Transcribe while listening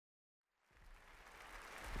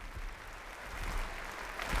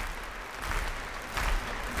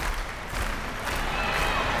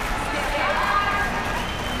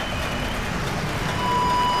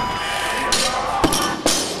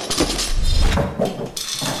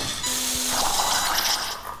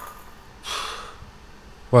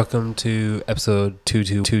Welcome to episode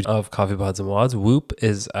 222 of Coffee Pods and Wads. Whoop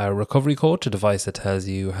is a recovery coach, a device that tells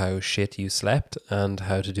you how shit you slept and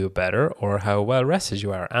how to do it better, or how well rested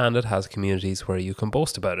you are, and it has communities where you can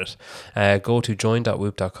boast about it. Go to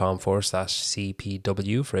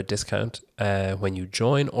join.whoop.com/CPW for a discount when you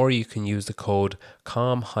join, or you can use the code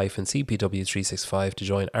COM-CPW365 to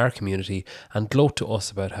join our community and gloat to us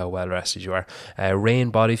about how well rested you are. Rain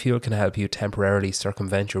Body Fuel can help you temporarily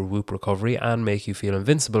circumvent your Whoop recovery and make you feel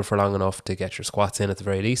invincible for long enough to get your squats in at the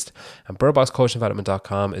very least. And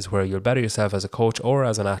birdboxcoachingdevelopment.com is where you'll better yourself as a coach or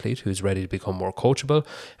as an athlete who's ready to become more coachable,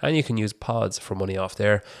 and you can use pods for money off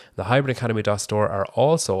there. The hybridacademy.store are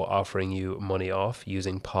also offering you money off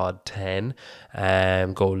using pod 10.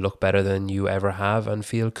 Go look better than you ever have and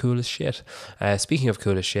feel cool as shit. Speaking of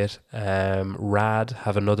cool as shit, Rad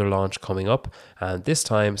have another launch coming up, and this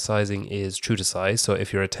time sizing is true to size. So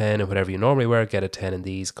if you're a 10 and whatever you normally wear, get a 10 in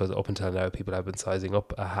these, because up until now people have been sizing up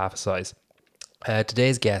a half a size.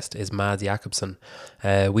 Today's guest is Mads Jakobsen.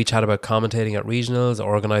 We chat about commentating at regionals,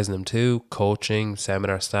 organising them too, coaching,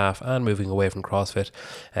 seminar staff, and moving away from CrossFit.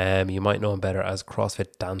 You might know him better as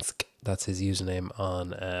CrossFit Dansk. That's his username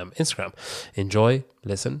on Instagram. Enjoy,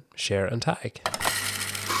 listen, share, and tag.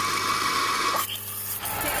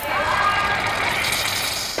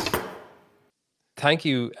 Thank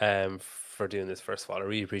you for doing this, first of all. I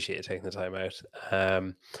really appreciate you taking the time out.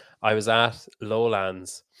 I was at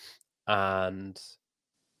Lowlands, and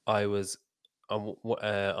I was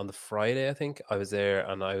on the Friday, I think. I was there,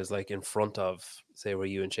 and I was like in front of, say, where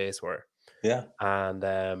you and Chase were. Yeah. And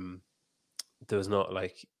there was not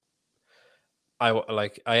I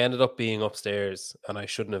ended up being upstairs, and I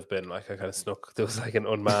shouldn't have been. Like, I kind of snuck. There was like an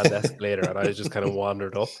unmanned escalator, and I just kind of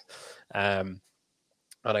wandered up. And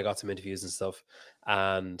I got some interviews and stuff.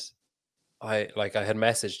 And I had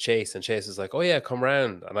messaged Chase, and Chase was like, "Oh yeah, come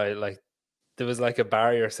round." And there was like a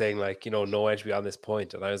barrier saying like, no entry on this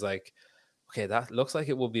point. And I was like, okay, that looks like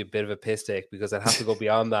it will be a bit of a piss take, because I'd have to go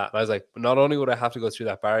beyond that. And I was like, not only would I have to go through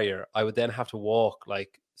that barrier, I would then have to walk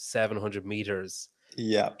like 700 meters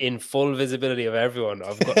in full visibility of everyone.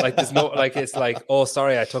 I've got like, there's no, like, it's like, oh,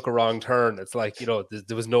 sorry, I took a wrong turn. It's like, there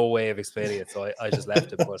was no way of explaining it. So I just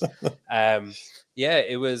left it. But yeah,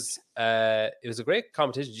 it was a great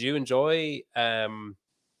competition. Did you enjoy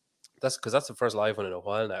that's the first live one in a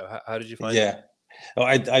while now. How did you find it? Yeah. Oh,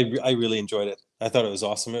 I really enjoyed it. I thought it was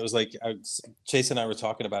awesome. It was like Chase and I were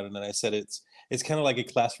talking about it, and I said it's kind of like a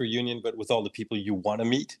class reunion, but with all the people you want to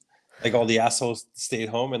meet. Like, all the assholes stayed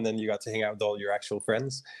home, and then you got to hang out with all your actual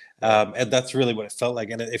friends. And that's really what it felt like.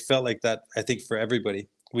 And it felt like that, I think, for everybody.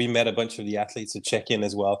 We met a bunch of the athletes to check in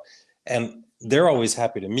as well, and they're always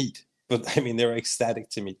happy to meet. But I mean, they're ecstatic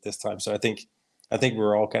to meet this time. So I think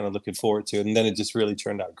we're all kind of looking forward to it. And then it just really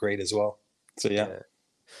turned out great as well. So yeah.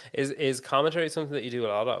 Is commentary something that you do a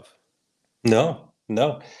lot of? No.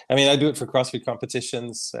 I mean, I do it for CrossFit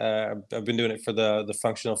competitions. I've been doing it for the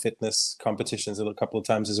functional fitness competitions a couple of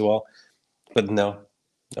times as well. But no.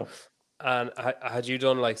 And had you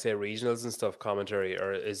done, like, say, regionals and stuff, commentary,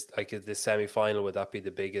 or is the semi-final, would that be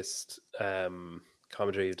the biggest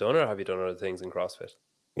commentary you've done, or have you done other things in CrossFit?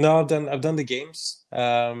 No, I've done the games.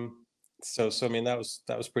 So I mean, that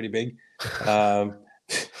was pretty big.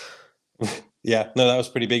 Yeah, no, that was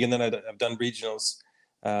pretty big. And then I've done regionals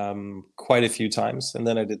quite a few times, and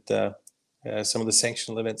then I did some of the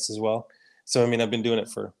sanctional events as well. So I mean, I've been doing it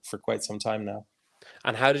for quite some time now.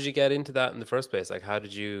 And how did you get into that in the first place? Like, how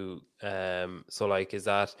did you so, like,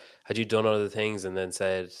 had you done other things and then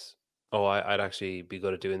said, oh, I'd actually be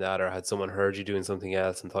good at doing that, or had someone heard you doing something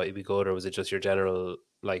else and thought you'd be good, or was it just your general,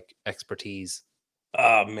 like, expertise?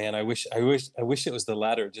 Oh man, I wish it was the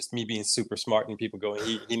latter. Just me being super smart and people going,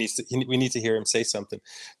 we need to hear him say something.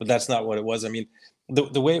 But that's not what it was. I mean,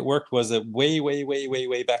 the way it worked was that way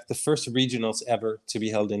back, the first regionals ever to be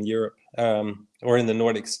held in Europe, or in the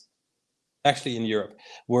Nordics, actually in Europe,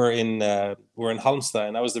 were in Halmstad,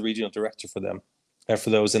 and I was the regional director for them, for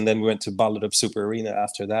those. And then we went to Ballerup Super Arena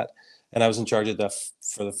after that, and I was in charge of that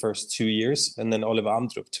for the first 2 years. And then Oliver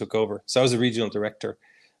Amdrup took over, so I was the regional director.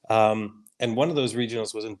 And one of those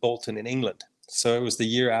regionals was in Bolton in England. So it was the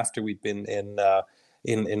year after we'd been in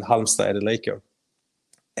Halmstad at Aleiko.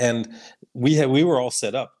 And we were all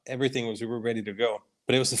set up. We were ready to go.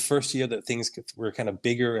 But it was the first year that things were kind of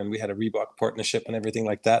bigger, and we had a Reebok partnership and everything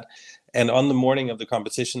like that. And on the morning of the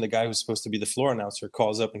competition, the guy who's supposed to be the floor announcer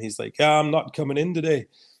calls up, and he's like, I'm not coming in today.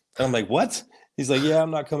 And I'm like, what? He's like, yeah, I'm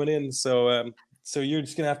not coming in. So you're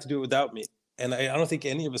just going to have to do it without me. And I don't think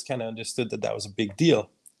any of us kind of understood that was a big deal.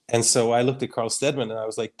 And so I looked at Carl Steadman, and I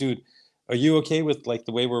was like, dude, are you okay with like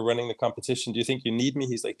the way we're running the competition? Do you think you need me?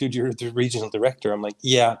 He's like, dude, you're the regional director. I'm like,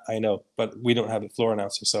 yeah, I know, but we don't have a floor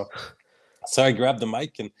announcer. So I grabbed the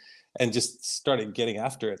mic and just started getting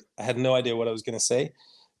after it. I had no idea what I was going to say.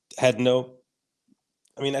 I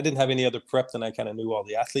mean, I didn't have any other prep than I kind of knew all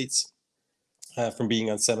the athletes from being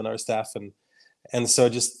on seminar staff, and so I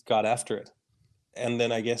just got after it. And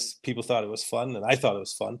then I guess people thought it was fun, and I thought it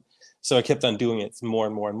was fun. So I kept on doing it more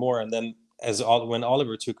and more and more. And then when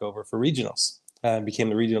Oliver took over for regionals and became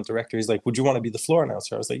the regional director, he's like, "Would you want to be the floor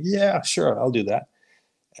announcer?" I was like, "Yeah, sure, I'll do that."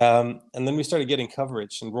 And then we started getting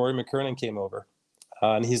coverage, and Rory McKernan came over,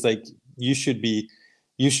 and he's like, "You should be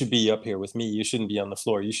up here with me. You shouldn't be on the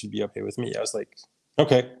floor. You should be up here with me." I was like,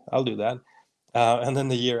 "Okay, I'll do that." And then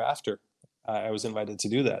the year after, I was invited to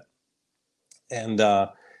do that, and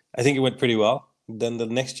I think it went pretty well. Then the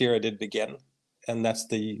next year I did it again, and that's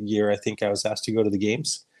the year I think I was asked to go to the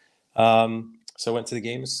games. So I went to the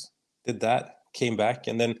games, did that, came back,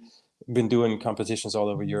 and then been doing competitions all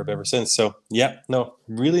over Europe ever since. So yeah, no,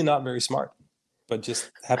 really not very smart, but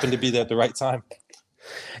just happened to be there at the right time.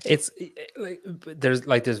 It's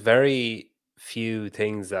like there's very few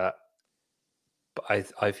things that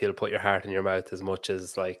I feel put your heart in your mouth as much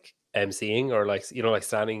as like emceeing or like, you know, like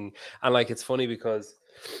standing. And like it's funny because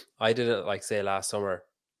I did it like say last summer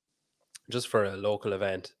just for a local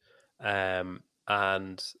event,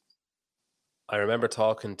 and I remember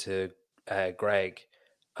talking to Greg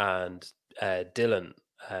and Dylan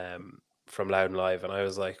from Loud and Live, and I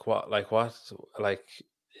was like, "What? Like what? Like?"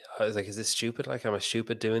 I was like, "Is this stupid? Like, am I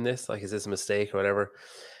stupid doing this? Like, is this a mistake or whatever?"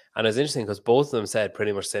 And it was interesting because both of them said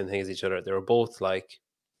pretty much the same thing as each other. They were both like,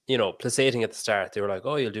 you know, placating at the start. They were like,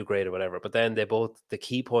 "Oh, you'll do great" or whatever. But then the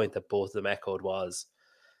key point that both of them echoed was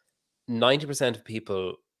 90% of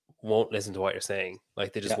people won't listen to what you're saying.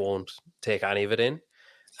 Like, they just Yeah. won't take any of it in.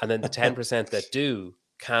 And then the 10% that do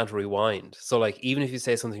can't rewind. So like even if you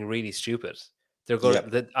say something really stupid, they're going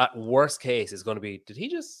Yep. to, at worst case is going to be, did he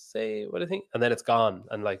just say what I think? And then it's gone.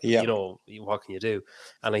 And like, you Yep. know, what can you do?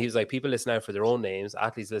 And he was like, people listen out for their own names,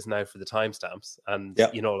 athletes listen out for the timestamps, and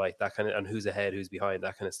Yep. you know, like that kind of, and who's ahead, who's behind,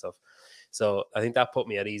 that kind of stuff. So I think that put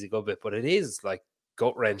me at ease a good bit, but it is like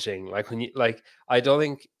gut wrenching. Like when you like, I don't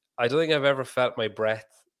think I've ever felt my breath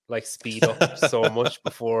like speed up so much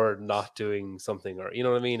before not doing something, or you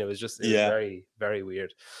know what I mean. It was Yeah. very, very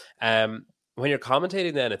weird. When you're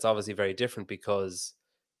commentating, then it's obviously very different because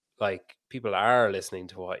like people are listening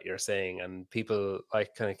to what you're saying, and people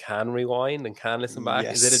like kind of can rewind and can listen back.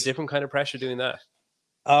 Is it a Yes. different kind of pressure doing that?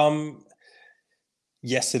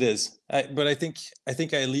 Yes, it is. But I think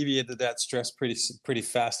I alleviated that stress pretty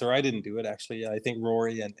fast. Or I didn't do it actually. I think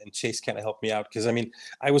Rory and Chase kind of helped me out because I mean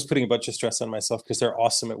I was putting a bunch of stress on myself because they're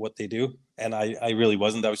awesome at what they do, and I really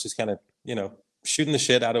wasn't. I was just kind of shooting the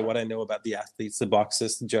shit out of what I know about the athletes, the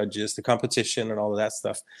boxes, the judges, the competition, and all of that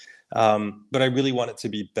stuff. But I really wanted to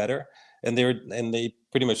be better, and they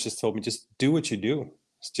pretty much just told me just do what you do,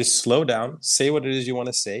 just slow down, say what it is you want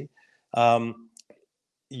to say.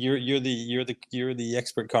 You're the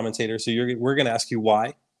expert commentator, so we're going to ask you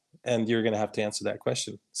why, and you're going to have to answer that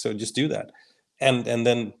question. So just do that, and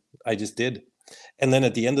then I just did, and then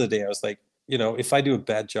at the end of the day, I was like, if I do a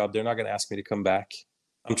bad job, they're not going to ask me to come back.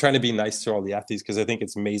 I'm trying to be nice to all the athletes because I think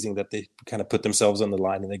it's amazing that they kind of put themselves on the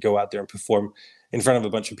line and they go out there and perform in front of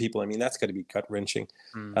a bunch of people. I mean, that's got to be gut wrenching.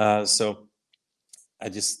 So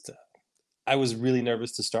I was really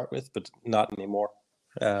nervous to start with, but not anymore.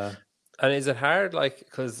 And is it hard, like,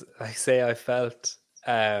 because I say I felt,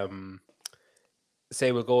 say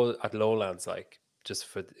we'll go at Lowlands, like, just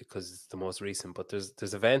because it's the most recent, but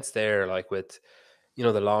there's events there, like with,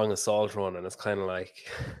 the long assault run, and it's kind of like,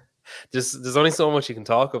 there's only so much you can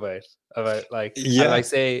talk about like, Yeah. and like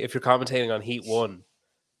say if you're commentating on Heat 1,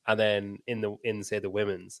 and then in say the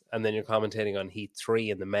women's, and then you're commentating on Heat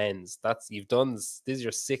 3 in the men's, this is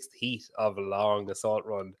your 6th heat of a long assault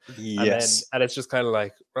run. Yes. And it's just kind of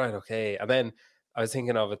like, right, okay. And then I was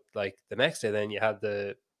thinking of it like the next day, then you had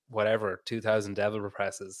the whatever 2000 devil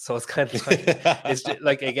represses. So it's kind of like, it's just,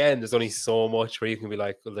 like, again, there's only so much where you can be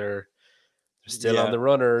like, well, they're still on the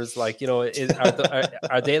runners, like,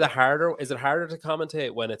 are they the harder? Is it harder to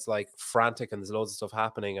commentate when it's like frantic and there's loads of stuff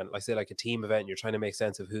happening, and like say like a team event, you're trying to make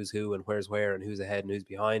sense of who's who and where's where and who's ahead and who's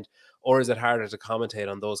behind? Or is it harder to commentate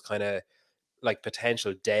on those kind of like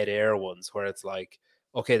potential dead air ones where it's like,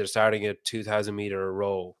 okay, they're starting a 2000 meter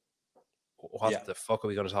row, what the fuck are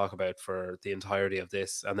we going to talk about for the entirety of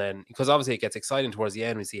this? And then because obviously it gets exciting towards the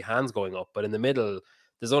end, we see hands going up, but in the middle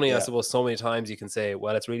there's only, I suppose, so many times you can say,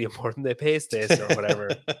 well, it's really important they pace this or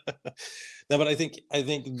whatever. No, but I think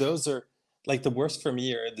those are like the worst for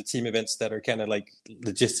me are the team events that are kind of like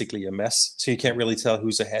logistically a mess. So you can't really tell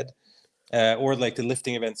who's ahead. or like the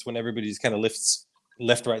lifting events when everybody's kind of lifts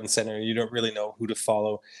left, right, and center. You don't really know who to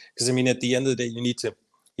follow because I mean, at the end of the day, you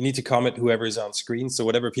need to comment whoever is on screen. So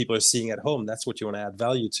whatever people are seeing at home, that's what you want to add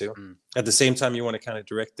value to. At the same time, you want to kind of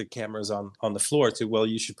direct the cameras on the floor to, well,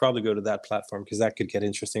 you should probably go to that platform because that could get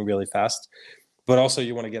interesting really fast. But also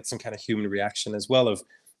you want to get some kind of human reaction as well of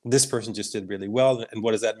this person just did really well, and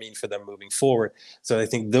what does that mean for them moving forward? So I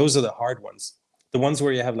think those are the hard ones. The ones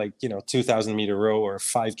where you have like, 2,000-meter row or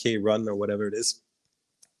 5K run or whatever it is.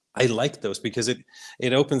 I like those because it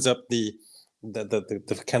opens up the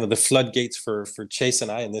kind of the floodgates for Chase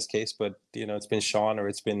and I in this case, but it's been Sean or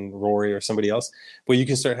it's been Rory or somebody else, where you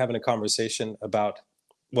can start having a conversation about,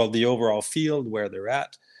 well, the overall field, where they're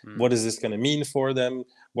at, what is this going to mean for them,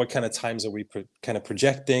 what kind of times are we kind of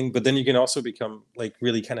projecting. But then you can also become like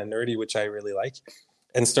really kind of nerdy, which I really like,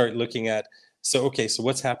 and start looking at, so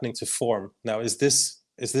what's happening to form now? Is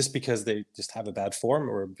this because they just have a bad form,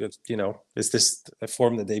 or is this a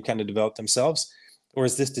form that they've kind of developed themselves, or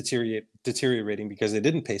is this deteriorating because they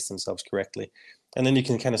didn't pace themselves correctly? And then you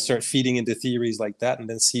can kind of start feeding into theories like that, and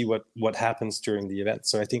then see what happens during the event.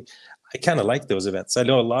 So I think I kind of like those events. I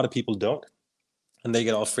know a lot of people don't, and they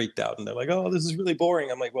get all freaked out and they're like, "Oh, this is really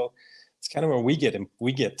boring." I'm like, well, it's kind of where we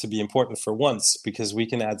get to be important for once, because we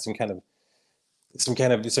can add some kind of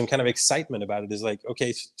excitement about it. Is like,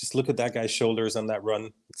 okay, just look at that guy's shoulders on that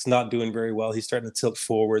run. It's not doing very well. He's starting to tilt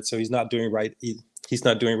forward, so he's not doing right. He's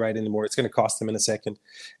not doing right anymore. It's going to cost him in a second.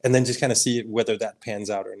 And then just kind of see whether that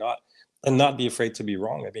pans out or not, and not be afraid to be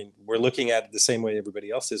wrong. I mean, we're looking at it the same way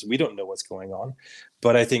everybody else is. We don't know what's going on,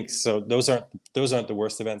 but I think so. Those aren't the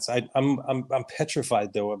worst events. I'm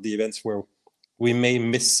petrified though of the events where we may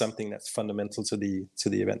miss something that's fundamental to the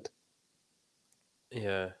event.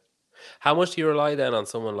 Yeah. How much do you rely then on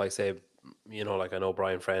someone like, say, like I know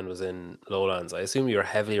Brian Friend was in Lowlands. I assume you're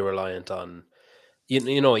heavily reliant on,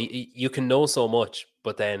 you can know so much,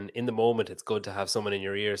 but then in the moment, it's good to have someone in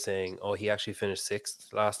your ear saying, "Oh, he actually finished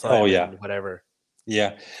 6th last Oh time," yeah, and whatever.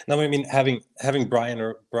 yeah. No, I mean, having Brian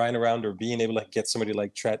around, or being able to get somebody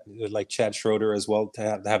like Chad Schroeder as well,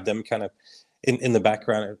 to have them kind of in the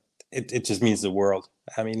background, it just means the world.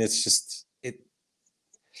 I mean, it's just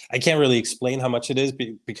I can't really explain how much it is,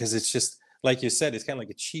 because it's just like you said, it's kind of like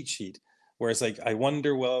a cheat sheet where it's like, I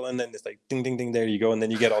wonder, well, and then it's like ding ding ding, there you go, and then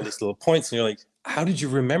you get all these little points, and you're like, how did you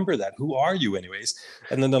remember that? Who are you anyways?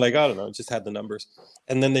 And then they're like, I don't know, just had the numbers,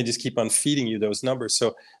 and then they just keep on feeding you those numbers.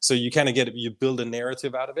 So you kind of you build a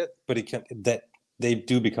narrative out of it, but that they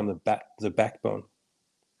do become the backbone.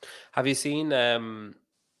 Have you seen?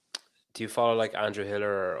 Do you follow like Andrew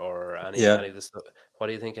Hiller or any Yeah. of this stuff? What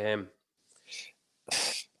do you think of him?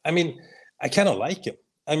 I mean, I kind of like him.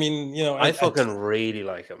 I mean, I fucking really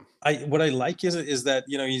like him. What I like is that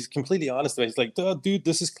he's completely honest about it. He's like, oh, dude,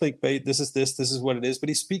 this is clickbait. This is what it is. But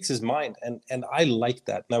he speaks his mind, and I like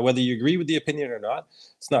that. Now, whether you agree with the opinion or not,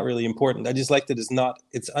 it's not really important. I just like that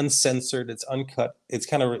it's uncensored, it's uncut, it's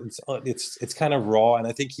kind of raw, and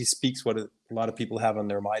I think he speaks what a lot of people have on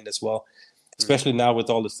their mind as well, especially now with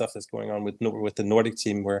all the stuff that's going on with the Nordic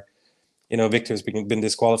team, where Victor's been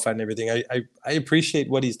disqualified and everything. I appreciate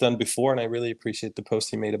what he's done before, and I really appreciate the post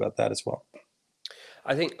he made about that as well.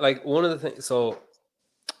 I think like one of the things. So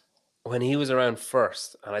when he was around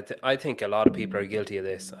first, and I think a lot of people are guilty of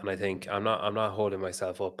this, and I think I'm not holding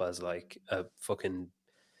myself up as like a fucking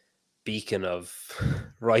beacon of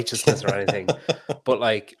righteousness or anything, but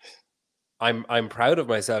like I'm proud of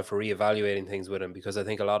myself for reevaluating things with him, because I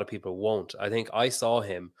think a lot of people won't. I think I saw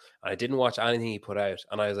him and I didn't watch anything he put out,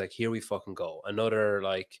 and I was like, here we fucking go. Another,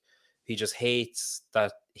 like, he just hates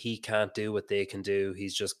that he can't do what they can do.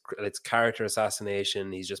 It's character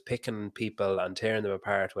assassination. He's just picking people and tearing them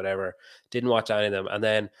apart, whatever. Didn't watch any of them. And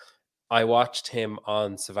then I watched him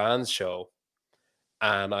on Savan's show,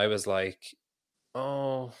 and I was like,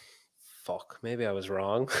 oh, fuck, maybe I was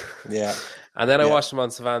wrong. Yeah. And then I watched him on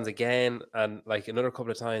Savans again, and like another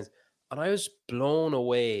couple of times, and I was blown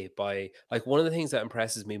away by, like, one of the things that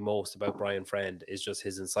impresses me most about Brian Friend is just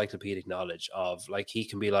his encyclopedic knowledge of, like, he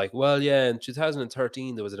can be like, well, yeah, in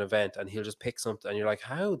 2013 there was an event, and he'll just pick something, and you're like,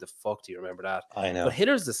 how the fuck do you remember that? I know. But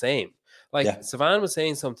Hitler's the same. Like, Savan was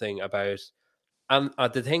saying something about, and so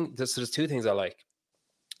there's two things I like.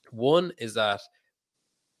 One is that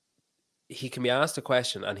he can be asked a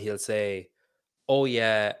question and he'll say, oh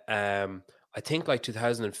yeah, I think like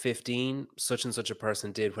 2015, such and such a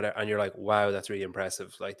person did whatever, and you're like, wow, that's really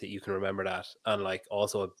impressive, like that you can remember that, and like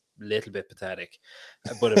also a little bit pathetic,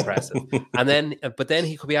 but impressive. And then, but then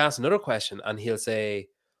he could be asked another question, and he'll say,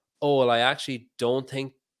 oh, well, I actually don't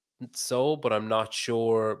think so, but I'm not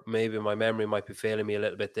sure. Maybe my memory might be failing me a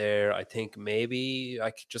little bit there. I think maybe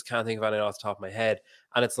just can't think of anything off the top of my head.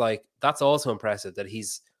 And it's like, that's also impressive that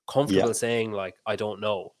he's comfortable Yeah. saying like, I don't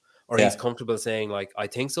know, or he's Yeah. comfortable saying like, I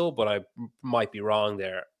think so, but I might be wrong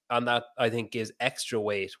there. And that, I think, gives extra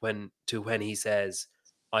weight when he says,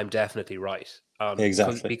 I'm definitely right.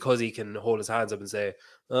 Exactly. Because he can hold his hands up and say,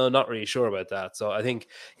 oh, not really sure about that. So I think,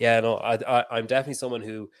 yeah, no, I'm definitely someone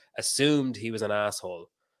who assumed he was an asshole,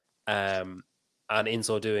 and in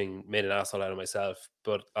so doing made an asshole out of myself.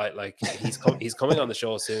 But I like, he's coming on the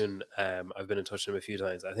show soon. I've been in touch with him a few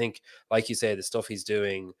times. I think, like you say, the stuff he's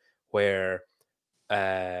doing where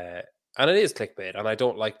and it is clickbait, and I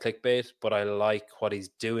don't like clickbait, but I like what he's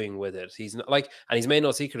doing with it. He's not like, and he's made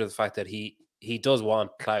no secret of the fact that he does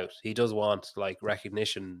want clout. He does want like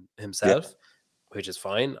recognition Yeah. himself, which is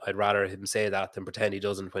fine. I'd rather him say that than pretend he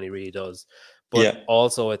doesn't when he really does. But Yeah.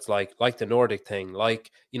 also, it's like the Nordic thing,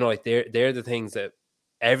 like, you know, like they're the things that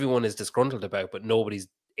everyone is disgruntled about, but nobody's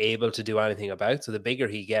able to do anything about. So the bigger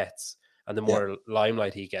he gets and the Yeah. more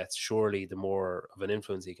limelight he gets, surely the more of an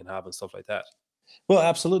influence he can have and stuff like that. Well,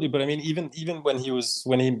 absolutely. But I mean, even when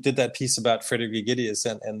he did that piece about Frederick Egidius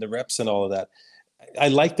and the reps and all of that, I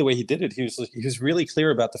like the way he did it. He was really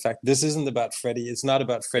clear about the fact this isn't about Freddie. It's not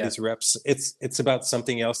about Freddie's reps. It's about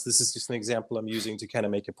something else. This is just an example I'm using to kind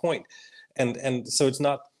of make a point. And so it's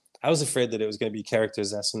not. I was afraid that it was going to be character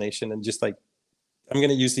assassination and just like, I'm going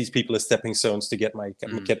to use these people as stepping stones to get my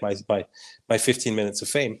 15 minutes of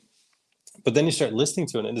fame. But then you start listening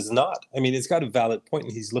to it, and it's not. I mean, it's got a valid point,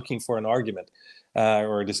 and he's looking for an argument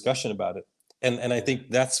or a discussion about it. And I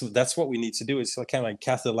think that's what we need to do. Is kind of like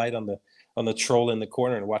cast a light on the troll in the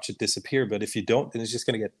corner and watch it disappear. But if you don't, then it's just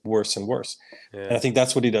going to get worse and worse. Yeah. And I think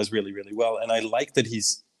that's what he does really, really well. And I like that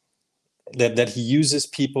that he uses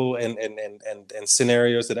people and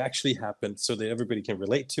scenarios that actually happened so that everybody can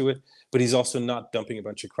relate to it. But he's also not dumping a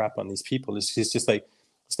bunch of crap on these people. He's just like,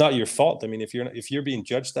 it's not your fault. I mean, if you're being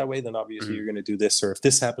judged that way, then obviously you're going to do this, or if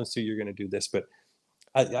this happens to you, you're going to do this. But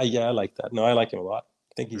I like that. No, I like him a lot.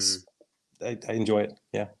 I think I enjoy it.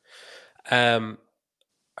 Yeah.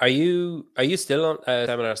 Are you still on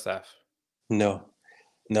seminar staff? No.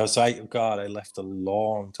 So I left a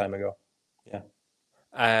long time ago. Yeah.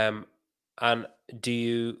 And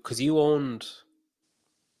because you owned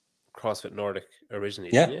CrossFit Nordic originally,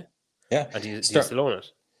 Yeah. didn't you? Yeah. And do you still own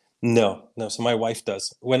it? No. So my wife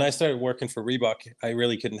does. When I started working for Reebok, I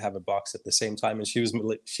really couldn't have a box at the same time, and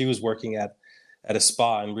she was working at a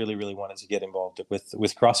spa and really, really wanted to get involved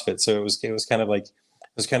with CrossFit. So it was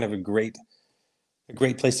kind of a great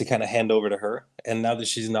place to kind of hand over to her. And now that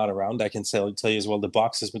she's not around, I can tell you as well, the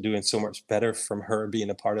box has been doing so much better from her being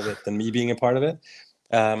a part of it than me being a part of it.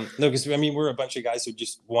 No, because I mean, we're a bunch of guys who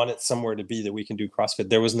just wanted somewhere to be that we can do CrossFit.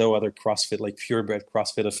 There was no other CrossFit, like purebred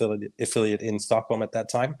CrossFit affiliate in Stockholm at that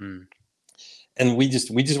time. And we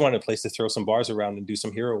just wanted a place to throw some bars around and do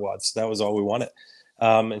some hero wads. That was all we wanted.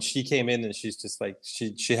 And she came in, and she's just like,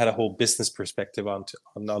 she had a whole business perspective on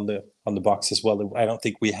the box as well that I don't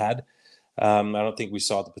think we had. I don't think we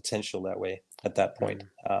saw the potential that way at that point.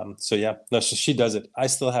 So yeah, no, so she does it. I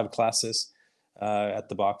still have classes at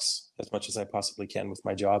the box as much as I possibly can with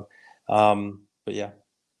my job. But yeah.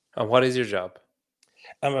 And what is your job?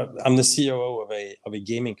 I'm the COO of a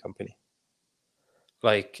gaming company.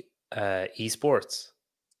 Like esports?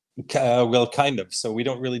 Well, kind of. So we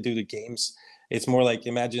don't really do the games. It's more like,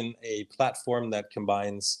 imagine a platform that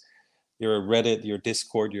combines your Reddit, your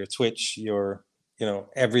Discord, your Twitch, your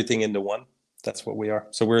everything into one. That's what we are.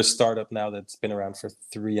 So we're a startup now that's been around for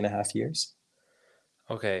 3.5 years.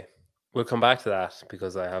 Okay, we'll come back to that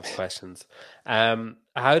because I have questions.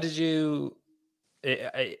 How did you?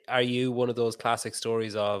 Are you one of those classic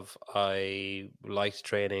stories of, I liked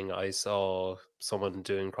training, I saw someone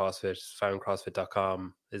doing CrossFit, found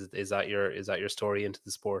CrossFit.com? Is that your story into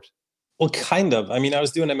the sport? Well, kind of. I mean, I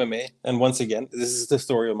was doing MMA, and once again, this is the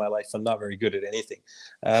story of my life. I'm not very good at anything,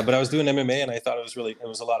 but I was doing MMA, and I thought it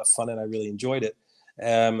was a lot of fun, and I really enjoyed it.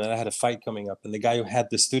 And I had a fight coming up, and the guy who had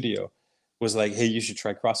the studio was like, "Hey, you should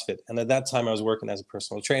try CrossFit." And at that time, I was working as a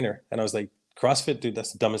personal trainer, and I was like, "CrossFit, dude,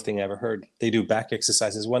 that's the dumbest thing I ever heard. They do back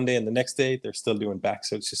exercises one day, and the next day they're still doing back,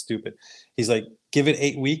 so it's just stupid." He's like, "Give it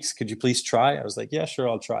 8 weeks. Could you please try?" I was like, "Yeah, sure,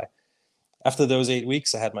 I'll try." After those 8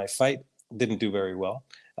 weeks, I had my fight. Didn't do very well.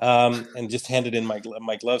 And just handed in my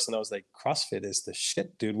gloves, and I was like, CrossFit is the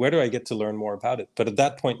shit, dude. Where do I get to learn more about it? But at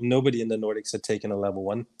that point, nobody in the Nordics had taken a level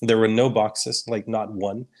 1. There were no boxes, like not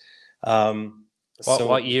one.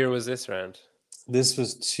 What year was this round? This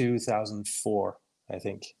was 2004, I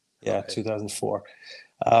think. Yeah, okay. 2004.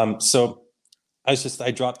 So I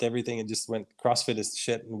dropped everything and just went, CrossFit is the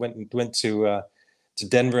shit, and went to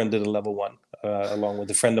Denver and did a level 1 along with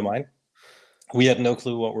a friend of mine. We had no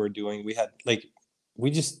clue what we were doing. We had we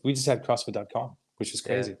just had CrossFit.com. which is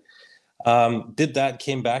Yeah. crazy. Did that,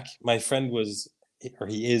 came back. My friend was, or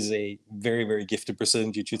he is, a very, very gifted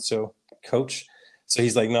Brazilian Jiu-Jitsu coach. So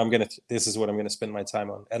he's like, no, this is what I'm going to spend my time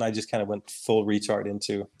on. And I just kind of went full retard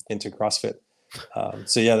into CrossFit.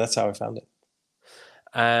 So yeah, that's how I found it.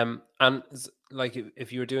 And like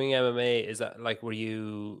if you were doing MMA, is that like, were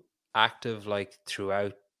you active like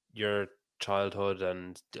throughout your childhood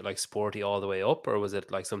and like sporty all the way up, or was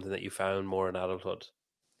it like something that you found more in adulthood?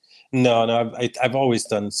 No, I've always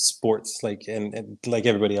done sports, like, and like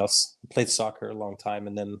everybody else, played soccer a long time,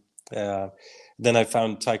 and then I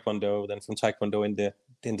found Taekwondo. Then from Taekwondo into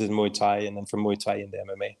Muay Thai, and then from Muay Thai into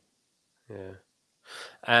MMA.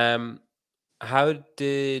 Yeah. Um, how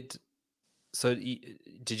did So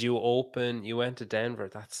did you open? You went to Denver.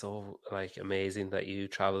 That's so like amazing that you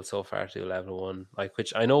traveled so far to do level one. Like,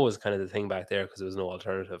 which I know was kind of the thing back there because there was no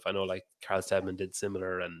alternative. I know like Carl Steadman did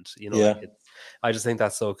similar, and like Yeah, it. I just think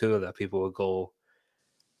that's so cool that people would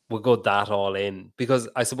go that all in, because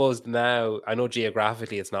I suppose now I know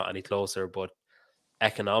geographically it's not any closer, but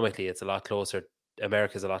economically it's a lot closer.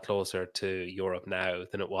 America's a lot closer to Europe now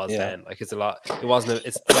than it was yeah, then. Like it's a lot. It wasn't.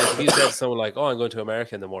 It's like if you said to someone like, "Oh, I'm going to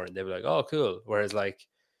America in the morning," they'd be like, "Oh, cool." Whereas like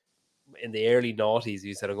in the early noughties,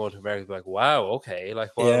 you said, "I'm going to America," they'd be like, "Wow, okay.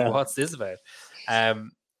 Like, yeah. what's this about?"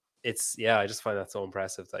 Um, it's yeah. I just find that so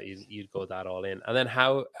impressive that you'd go that all in. And then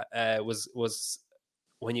how was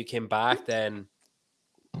when you came back? Then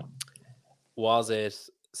was it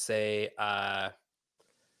say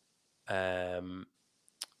um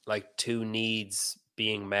like two needs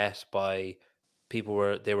being met by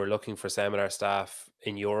people they were looking for seminar staff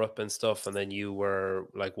in Europe and stuff, and then you were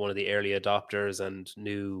like one of the early adopters and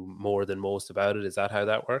knew more than most about it? Is that how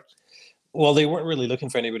that worked? Well, they weren't really looking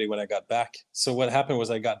for anybody when I got back. So what happened was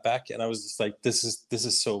I got back and I was just like, this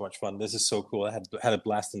is so much fun. This is so cool. I had a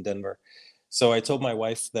blast in Denver. So I told my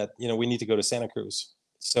wife that, we need to go to Santa Cruz.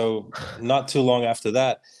 So not too long after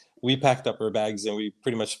that, we packed up our bags and we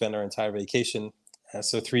pretty much spent our entire vacation.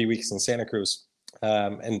 So 3 weeks in Santa Cruz.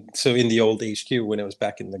 And so in the old HQ when it was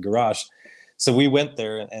back in the garage. So we went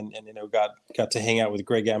there and got to hang out with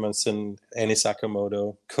Greg Amundsen, Annie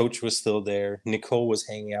Sakamoto. Coach was still there. Nicole was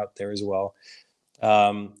hanging out there as well,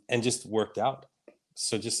 and just worked out.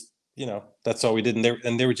 So just that's all we did.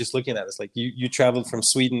 And they were just looking at us like, you traveled from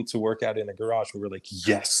Sweden to work out in a garage. We were like,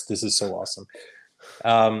 yes, this is so awesome.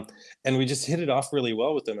 And we just hit it off really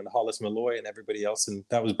well with them and Hollis Malloy and everybody else. And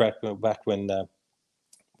that was back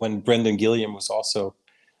when Brendan Gilliam was also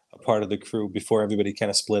a part of the crew before everybody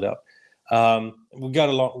kind of split up. We got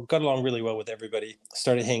along really well with everybody.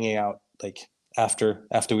 Started hanging out like after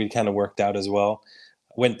we kind of worked out as well.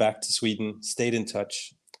 Went back to Sweden, stayed in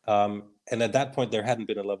touch, and at that point there hadn't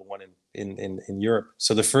been a level one in Europe.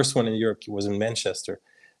 So the first one in Europe was in Manchester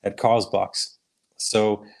at Carlsbox.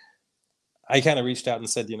 So I kind of reached out and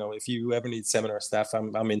said, if you ever need seminar staff,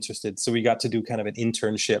 I'm interested. So we got to do kind of an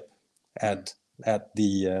internship at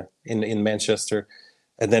the in Manchester,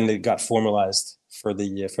 and then it got formalized for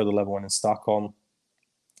the level one in Stockholm.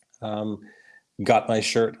 Got my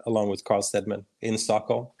shirt along with Carl Steadman in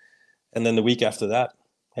Stockholm, and then the week after that,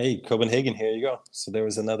 hey, Copenhagen, here you go. So there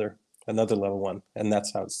was another level one, and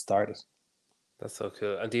that's how it started. That's so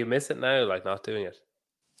cool. And do you miss it now, like not doing it?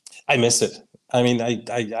 I miss it. I mean,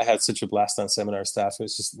 I had such a blast on seminar staff. It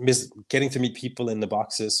was just getting to meet people in the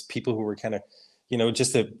boxes, people who were kind of,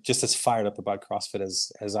 just as fired up about CrossFit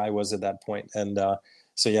as I was at that point. And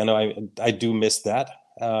so yeah, no, I do miss that.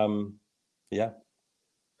 Yeah.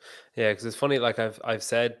 Yeah, because it's funny. Like I've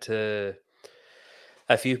said to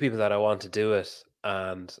a few people that I want to do it,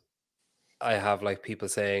 and I have like people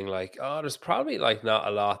saying like, "Oh, there's probably like not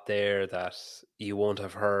a lot there that you won't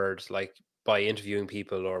have heard like by interviewing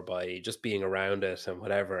people or by just being around it and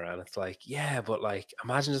whatever." And it's like, yeah, but like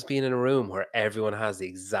imagine just being in a room where everyone has the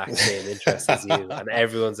exact same interests as you and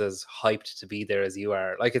everyone's as hyped to be there as you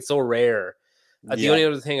are. Like it's so rare. The Yeah. only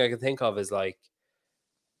other thing I can think of is like,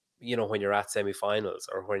 when you're at semifinals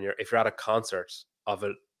or if you're at a concert of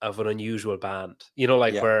an unusual band,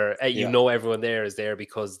 like Yeah. where Yeah. everyone there is there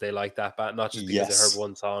because they like that band, not just because they heard Yes.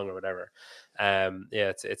 one song or whatever.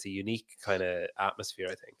 Yeah, it's a unique kind of atmosphere,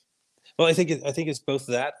 I think. Well, I think it's both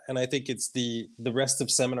that, and I think it's the rest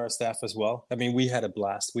of seminar staff as well. I mean, we had a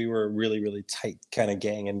blast. We were a really, really tight kind of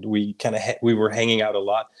gang, and we we were hanging out a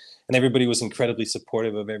lot, and everybody was incredibly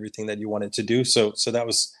supportive of everything that you wanted to do. So that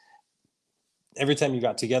was every time you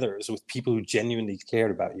got together, it was with people who genuinely cared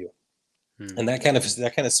about you. And that kind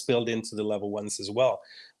of spilled into the level ones as well,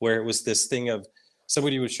 where it was this thing of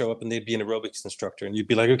somebody would show up and they'd be an aerobics instructor, and you'd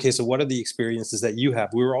be like, okay, so what are the experiences that you have?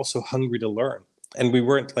 We were also hungry to learn, and we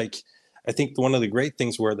weren't like, I think one of the great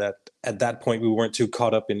things were that at that point we weren't too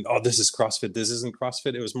caught up in, oh, this is CrossFit, this isn't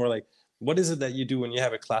CrossFit. It was more like, what is it that you do when you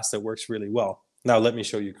have a class that works really well? Now let me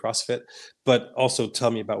show you CrossFit, but also tell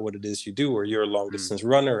me about what it is you do, or you're a long distance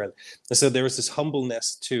runner. And so there was this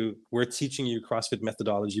humbleness to, we're teaching you CrossFit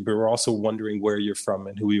methodology, but we're also wondering where you're from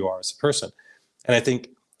and who you are as a person. And I think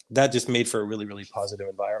that just made for a really, really positive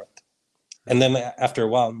environment. And then after a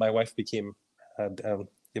while, my wife became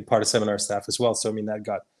a part of seminar staff as well. So, I mean, that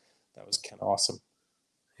was kind of awesome.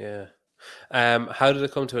 Yeah. How did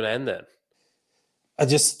it come to an end then? I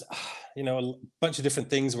just, a bunch of different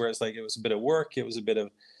things where it's like, it was a bit of work. It was a bit of,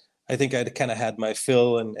 I think I'd kind of had my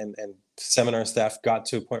fill, and seminar staff got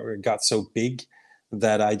to a point where it got so big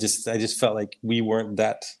that I just felt like we weren't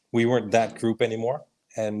that group anymore.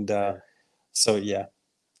 And so, yeah,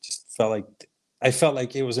 just I felt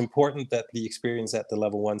like it was important that the experience at the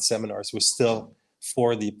level 1 seminars was still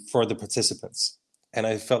for the participants. And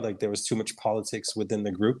I felt like there was too much politics within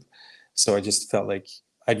the group. So I just felt like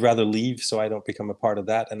I'd rather leave so I don't become a part of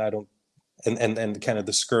that. And I don't, and kind of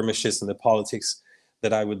the skirmishes and the politics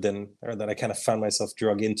that I would then, or that I kind of found myself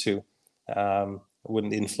drug into,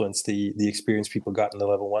 wouldn't influence the experience people got in the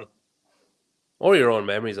level 1. Or your own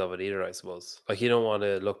memories of it either, I suppose. Like, you don't want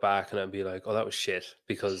to look back and then be like, oh, that was shit,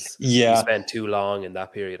 because you spent too long in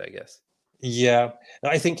that period, I guess. Yeah,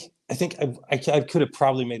 I think I could have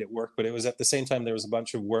probably made it work, but it was at the same time there was a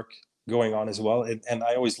bunch of work going on as well, and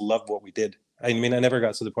I always loved what we did. I mean, I never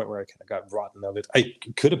got to the point where I kind of got rotten of it. I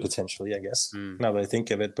could have potentially, I guess, now that I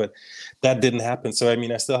think of it, but that didn't happen. So, I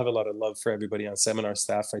mean, I still have a lot of love for everybody on seminar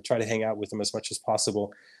staff. I try to hang out with them as much as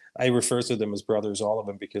possible. I refer to them as brothers, all of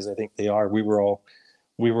them, because I think they are. We were all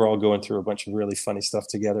going through a bunch of really funny stuff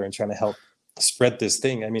together and trying to help spread this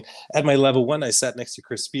thing. I mean, at my level 1, I sat next to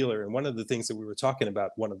Chris Spieler, and one of the things that we were talking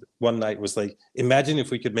about one night was like, imagine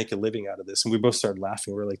if we could make a living out of this. And we both started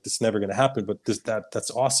laughing. We're like, this is never going to happen, but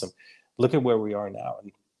that's awesome. Look at where we are now.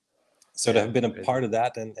 And so to have been a part of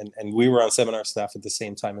that, and we were on seminar staff at the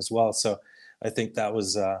same time as well. So I think that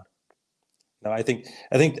was, I think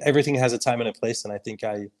everything has a time and a place. And I think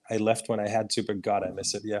I left when I had to, but God, I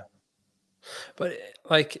miss it. Yeah. But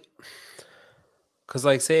like, because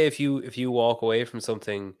like, say if you walk away from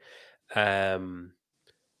something, because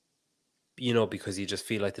you just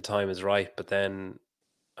feel like the time is right, but then,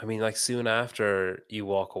 I mean, like, soon after you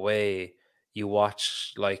walk away, you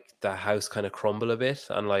watch like the house kind of crumble a bit,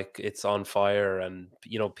 and like it's on fire, and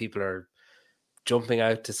people are jumping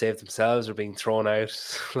out to save themselves or being thrown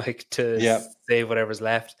out like to save whatever's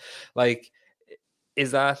left. Like,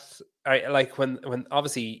 is that like when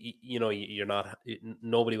obviously you're not,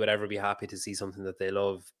 nobody would ever be happy to see something that they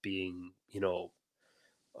love being,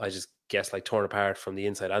 I just guess, like, torn apart from the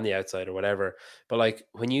inside and the outside or whatever. But like,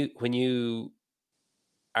 when you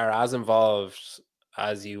are as involved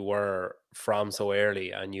as you were from so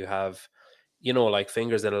early, and you have like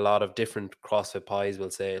fingers in a lot of different CrossFit pies, we'll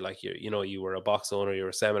say, like, you were a box owner, you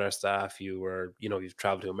were seminar staff, you were, you've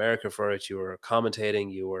traveled to America for it, you were commentating,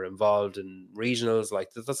 you were involved in regionals, like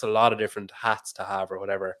that's a lot of different hats to have or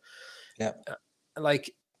whatever. Yeah. Like,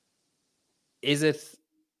 is it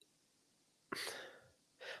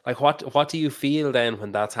like, what do you feel then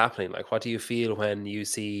when that's happening? Like, what do you feel when you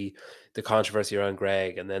see the controversy around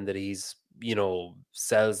Greg, and then that he's,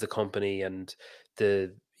 sells the company, and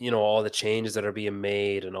the, all the changes that are being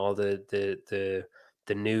made, and all the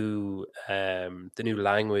new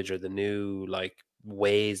language, or the new, like,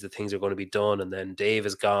 ways that things are going to be done, and then Dave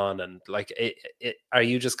is gone, and like, are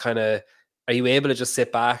you just are you able to just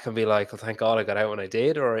sit back and be like, well, thank God I got out when I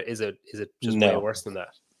did, or is it just way worse than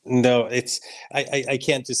that? No, it's I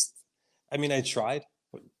can't just. I mean, I tried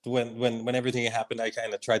when everything happened. I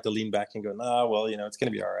kind of tried to lean back and go, "Nah, well, it's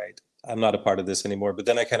going to be all right. I'm not a part of this anymore." But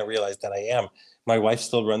then I kind of realized that I am. My wife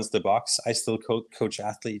still runs the box. I still coach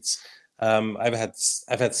athletes. I've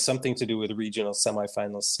had something to do with regional,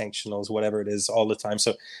 semifinals, sanctionals, whatever it is, all the time.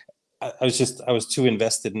 So I was too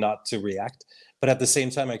invested not to react. But at the same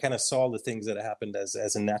time, I kind of saw the things that happened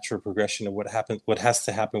as a natural progression of what has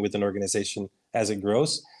to happen with an organization as it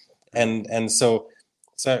grows. And so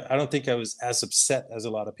I don't think I was as upset as a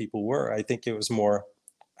lot of people were. I think it was more,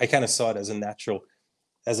 I kind of saw it as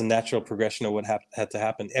a natural progression of what had to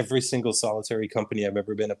happen. Every single solitary company I've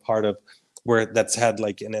ever been a part of, where that's had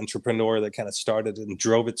like an entrepreneur that kind of started and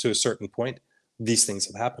drove it to a certain point, these things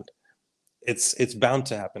have happened. It's bound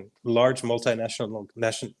to happen. Large multinational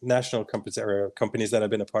national companies that I've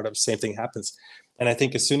been a part of, same thing happens. And I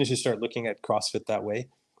think as soon as you start looking at CrossFit that way,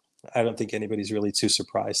 I don't think anybody's really too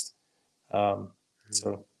surprised.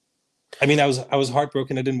 So, I mean, I was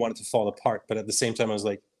heartbroken. I didn't want it to fall apart, but at the same time, I was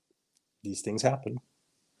like, these things happen.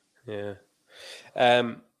 Yeah.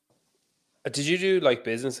 Did you do like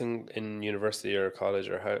business in university or college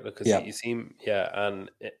or how? Because Yeah, you seem, yeah, and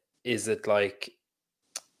is it like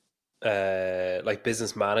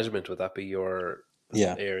business management? Would that be your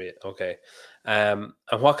yeah. area? Okay. And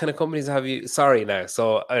what kind of companies have you? Sorry, now.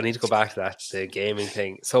 So I need to go back to that the gaming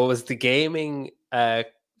thing. So was the gaming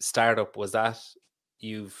startup? Was that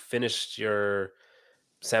you finished your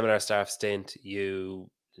seminar staff stint? You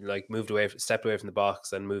like stepped away from the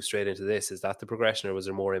box and moved straight into this. Is that the progression, or was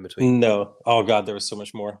there more in between? No. Oh God, there was so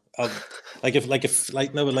much more. Like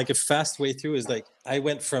a fast way through is like I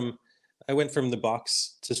went from the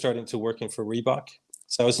box to starting to working for Reebok.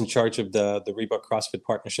 So I was in charge of the Reebok CrossFit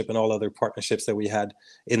partnership and all other partnerships that we had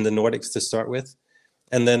in the Nordics to start with.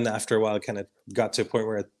 And then after a while, kind of got to a point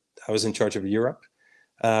where I was in charge of Europe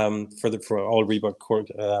for all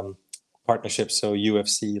Reebok partnerships. So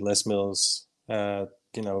UFC, Les Mills,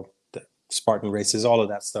 you know, Spartan races, all of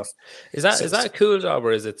that stuff. Is So, that a cool job,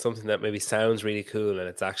 or is it something that maybe sounds really cool and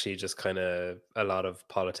it's actually just kind of a lot of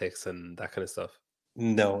politics and that kind of stuff?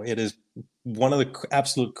 no, it is one of the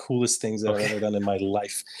absolute coolest things that I've Okay. ever done in my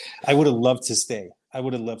life. I would have loved to stay. I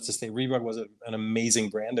would have loved to stay. Reebok was an amazing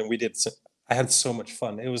brand, and I had so much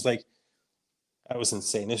fun. It was like I was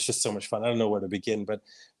insane. It's just so much fun. I don't know where to begin, but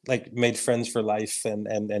like made friends for life and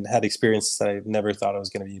had experiences that I never thought I was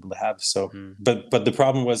going to be able to have. So, Hmm. but the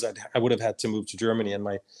problem was I would have had to move to Germany, and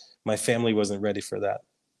my family wasn't ready for that.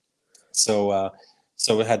 So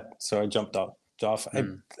so I jumped off.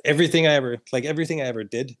 Hmm. Everything I ever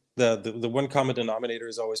did. The one common denominator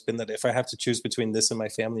has always been that if I have to choose between this and my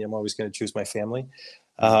family, I'm always going to choose my family.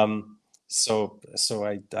 Hmm. So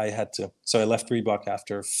I had to. So I left Reebok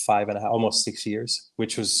after 5.5, almost 6 years,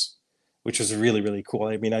 which was really really cool.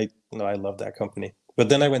 I mean, I love that company. But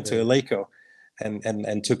then I went to Yeah. Eleiko,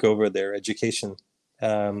 and took over their education.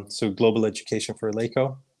 So global education for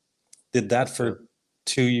Eleiko. Did that That's cool. for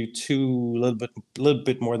two a little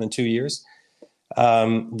bit more than 2 years.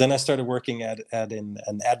 Then I started working at an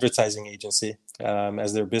advertising agency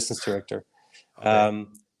as their business director. Okay.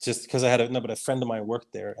 Just because I had but a friend of mine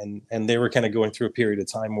worked there, and they were kind of going through a period of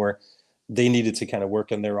time where they needed to kind of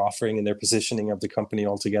work on their offering and their positioning of the company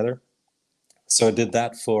altogether. So I did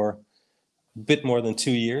that for a bit more than 2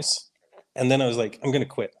 years, and then I was like, I'm going to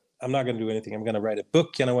quit. I'm not going to do anything. I'm going to write a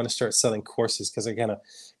book, and I want to start selling courses because I kind of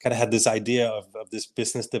had this idea of this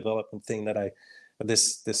business development thing that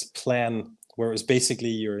this plan where it was basically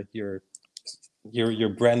your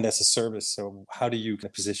brand as a service. So how do you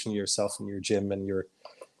position yourself in your gym and your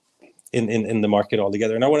in the market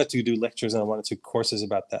altogether? And I wanted to do lectures and I wanted to do courses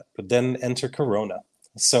about that. But then enter Corona.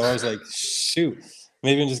 So I was like, shoot,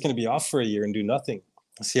 maybe I'm just going to be off for a year and do nothing.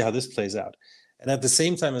 See how this plays out. And at the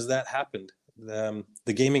same time as that happened,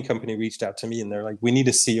 the gaming company reached out to me and they're like, we need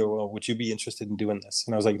a COO. Would you be interested in doing this?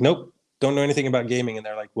 And I was like, nope, don't know anything about gaming. And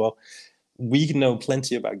they're like, well, we know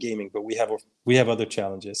plenty about gaming, but we have other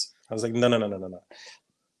challenges. I was like, no, no, no, no, no, no.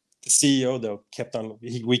 The CEO though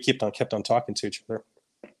we kept on talking to each other,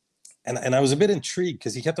 and I was a bit intrigued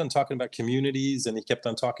because he kept on talking about communities and he kept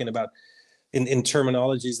on talking about in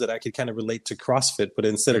terminologies that I could kind of relate to CrossFit, but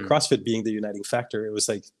instead of Hmm. CrossFit being the uniting factor, it was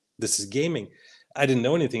like this is gaming. I didn't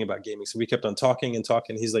know anything about gaming, so we kept on talking and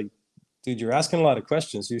talking. He's like, dude, you're asking a lot of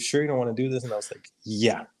questions. You sure you don't want to do this? And I was like,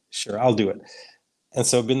 yeah, sure, I'll do it. And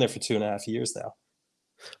so I've been there for 2.5 years now.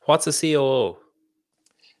 What's a COO?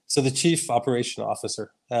 So the chief operation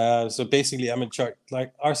officer. So basically, I'm in charge.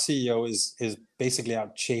 Like our CEO is basically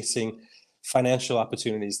out chasing financial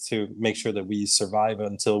opportunities to make sure that we survive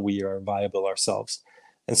until we are viable ourselves.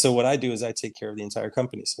 And so what I do is I take care of the entire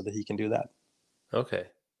company so that he can do that. Okay,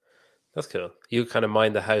 that's cool. You kind of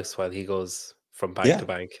mind the house while he goes from bank to Yeah,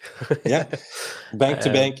 bank. yeah. Bank to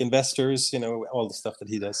um, bank investors, all the stuff that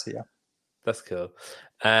he does. Yeah. that's cool.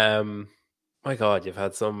 Um, my God, you've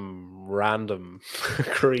had some random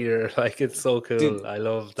career. Like it's so Dude, cool. I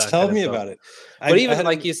love that tell kind of me stuff. about it. But I even had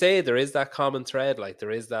like a you say, there is that common thread. Like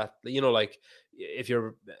there is that, like if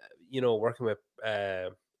you're, working with,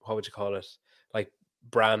 what would you call it? Like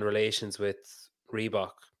brand relations with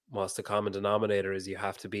Reebok. What's the common denominator is you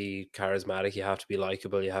have to be charismatic, you have to be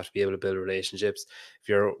likable, you have to be able to build relationships. If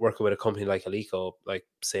you're working with a company like Alico, like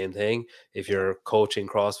same thing. If yeah, you're coaching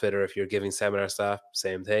CrossFit or if you're giving seminar staff,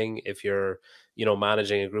 same thing. If you're,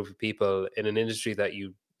 managing a group of people in an industry that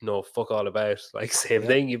you know fuck all about, like same yeah.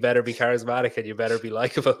 thing. You better be charismatic and you better be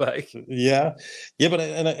likable. Like, Yeah, yeah, but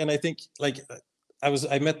I think like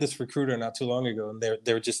I met this recruiter not too long ago, and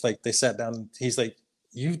they were just like they sat down. He's like,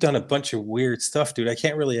 "You've done a bunch of weird stuff, dude. I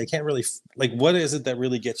can't really like what is it that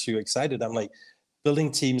really gets you excited?" I'm like,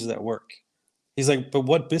 building teams that work. He's like, "But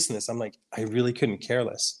what business?" I'm like, "I really couldn't care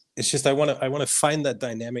less. It's just I want to find that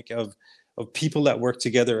dynamic of of people that work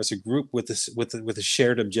together as a group with this with a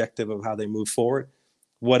shared objective of how they move forward,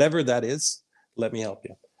 whatever that is. Let me help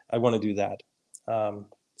you. I want to do that.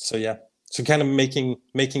 So yeah, so kind of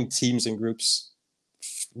making teams and groups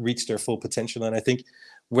reach their full potential. And I think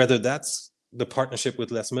whether that's the partnership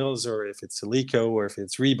with Les Mills, or if it's Eleiko, or if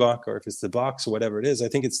it's Reebok, or if it's the box, or whatever it is, I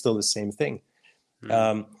think it's still the same thing.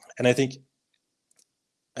 And I think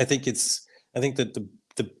that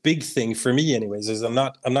the big thing for me, anyways, is I'm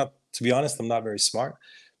not to be honest, I'm not very smart,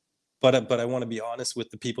 but I want to be honest with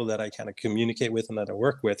the people that I kind of communicate with and that I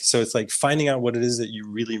work with. So it's like finding out what it is that you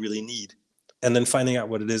really, really need, and then finding out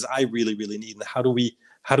what it is I really, really need, and how do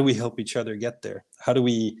we help each other get there? How do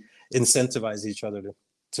we incentivize each other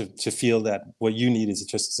to feel that what you need is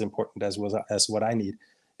just as important as what I need?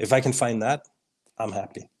 If I can find that, I'm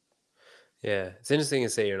happy. Yeah, it's interesting to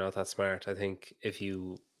say you're not that smart. I think if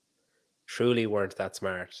you truly weren't that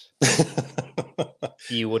smart,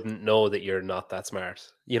 you wouldn't know that you're not that smart.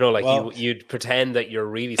 You know, like Well, you'd pretend that you're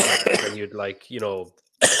really smart and you'd like,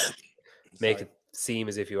 make sorry. it seem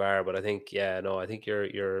as if you are. But I think, yeah, no, I think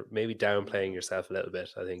you're maybe downplaying yourself a little bit.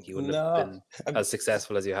 I think you wouldn't have No. been as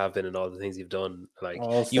successful as you have been in all the things you've done. Like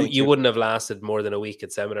Oh, you thank you you. wouldn't have lasted more than a week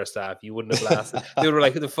at seminar staff. You wouldn't have lasted. People were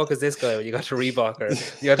like, who the fuck is this guy? When you got to Reebok or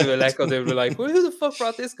you got to Eleiko, they were like, who the fuck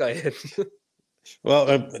brought this guy in?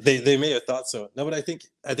 Well, they may have thought so. No, but I think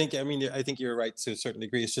I think you're right to a certain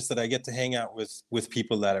degree. It's just that I get to hang out with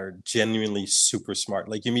people that are genuinely super smart.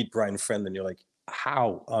 Like you meet Brian Friend, and you're like,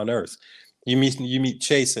 how on earth? You meet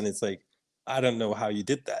Chase, and it's like, I don't know how you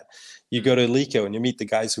did that. You go to Eleiko, and you meet the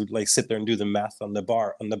guys who like sit there and do the math on the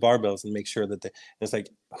barbells and make sure that it's like,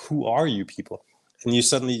 who are you people? And you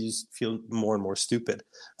suddenly just feel more and more stupid,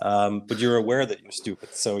 but you're aware that you're stupid,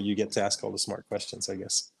 so you get to ask all the smart questions, I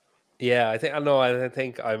guess. Yeah, I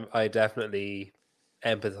think I definitely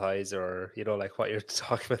empathize, or like what you're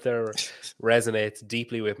talking about there resonates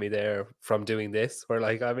deeply with me there from doing this, where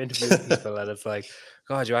like I'm interviewing people and it's like,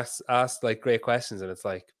 God, you ask like great questions, and it's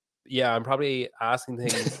like, yeah, I'm probably asking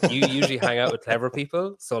things. You usually hang out with clever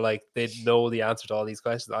people, so like they know the answer to all these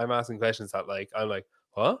questions. I'm asking questions that like I'm like,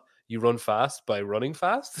 huh? You run fast by running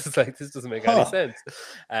fast? It's like this doesn't make any Huh. sense.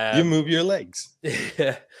 You move your legs.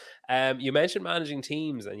 Yeah. You mentioned managing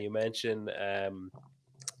teams, and you mentioned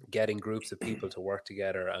getting groups of people to work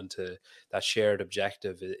together, and to that shared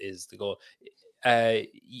objective is the goal.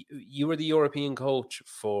 You were the European coach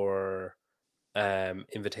for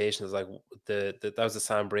invitations, like that was the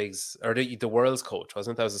Sam Briggs, or the world's coach,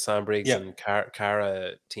 wasn't it? That was the Sam Briggs Yeah. and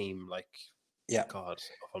Cara team. Like, Yeah. God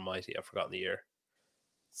Almighty, I've forgotten the year.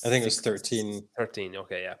 I think it was 13. 13.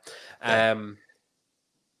 Okay, yeah. Yeah.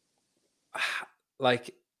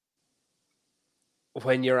 Like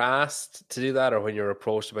when you're asked to do that, or when you're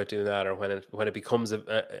approached about doing that, or when it becomes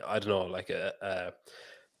I don't know, like a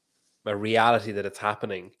reality that it's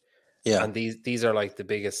happening, Yeah. and these are like the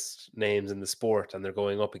biggest names in the sport, and they're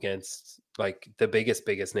going up against like the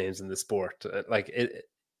biggest names in the sport.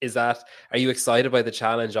 Are you excited by the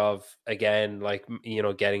challenge of, again, like,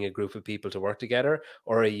 getting a group of people to work together,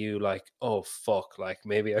 or are you like, oh fuck, like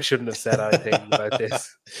maybe I shouldn't have said anything about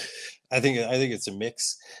this? I think it's a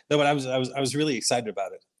mix. No, but I was really excited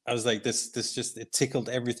about it. I was like, this just, it tickled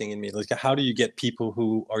everything in me. Like, how do you get people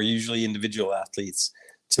who are usually individual athletes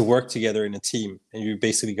to work together in a team? And you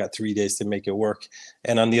basically got 3 days to make it work.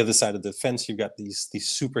 And on the other side of the fence, you've got these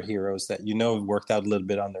superheroes that worked out a little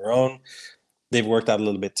bit on their own. They've worked out a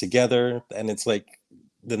little bit together, and it's like,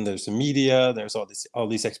 then there's the media, there's all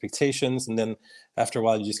these expectations, and then after a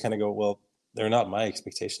while you just kind of go, well, they're not my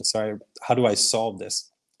expectations. So how do I solve this?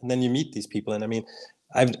 And then you meet these people, and I mean,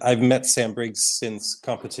 I've met Sam Briggs since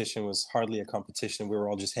competition was hardly a competition. We were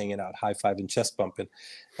all just hanging out, high fiving, chest bumping,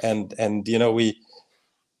 and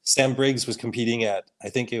Sam Briggs was competing at, I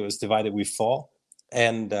think it was Divided We Fall,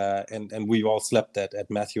 and we all slept at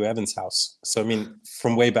Matthew Evans' house. So I mean,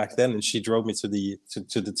 from way back then, and she drove me to the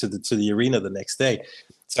arena the next day.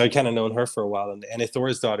 So I kind of known her for a while, and Annie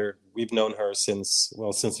Thorisdottir, we've known her since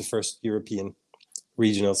the first European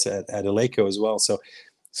regionals at Eleiko as well. So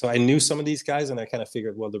I knew some of these guys, and I kind of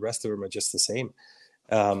figured, well, the rest of them are just the same.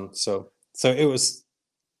 So it was,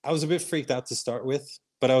 I was a bit freaked out to start with,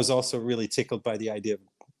 but I was also really tickled by the idea of,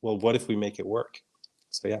 well, what if we make it work?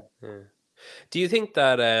 So yeah. Do you think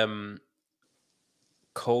that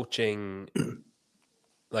coaching,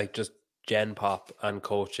 like just Gen Pop and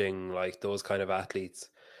coaching like those kind of athletes,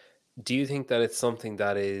 do you think that it's something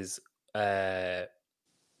that is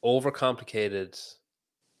overcomplicated?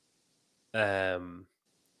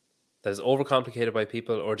 That is overcomplicated by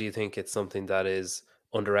people, or do you think it's something that is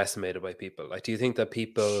underestimated by people? Like, do you think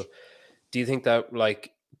that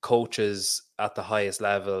like coaches at the highest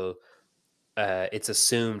level it's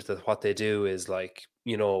assumed that what they do is like,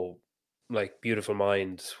 like beautiful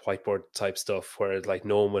mind whiteboard type stuff where like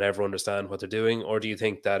no one would ever understand what they're doing? Or do you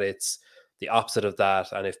think that it's the opposite of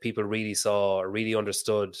that, and if people really saw or really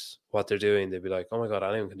understood what they're doing, they'd be like, oh my god,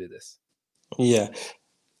 anyone can do this? Yeah,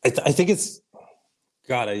 I think it's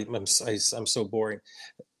God. I'm so boring.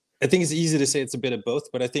 I think it's easy to say it's a bit of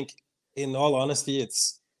both, but I think, in all honesty,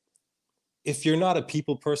 it's if you're not a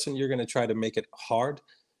people person, you're going to try to make it hard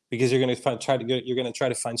because you're going to you're going to try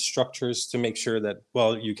to find structures to make sure that,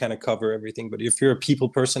 well, you kind of cover everything. But if you're a people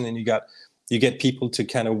person and you get people to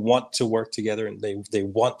kind of want to work together and they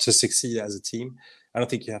want to succeed as a team, I don't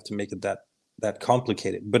think you have to make it that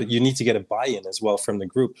complicated. But you need to get a buy-in as well from the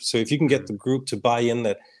group. So if you can get the group to buy in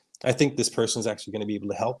that I think this person's actually going to be able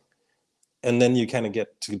to help, and then you kind of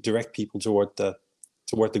get to direct people toward the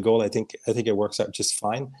goal, I think it works out just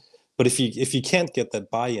fine. But if you can't get that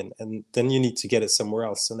buy-in, and then you need to get it somewhere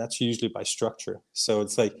else, and that's usually by structure. So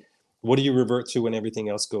it's like, what do you revert to when everything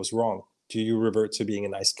else goes wrong? Do you revert to being a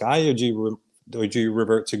nice guy, or do you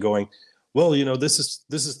revert to going, well, this is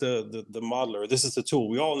the model, or this is the tool.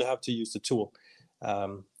 We all have to use the tool.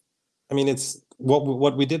 Um, I mean, it's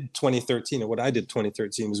what we did 2013, or what I did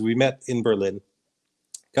 2013 was we met in Berlin,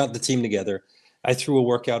 got the team together. I threw a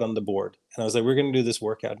workout on the board, and I was like, we're going to do this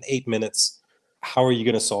workout in 8 minutes. How are you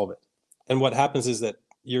going to solve it? And what happens is that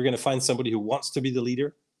you're going to find somebody who wants to be the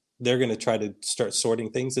leader. They're going to try to start sorting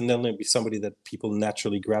things, and then there'll be somebody that people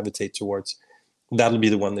naturally gravitate towards. That'll be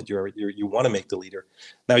the one that you want to make the leader.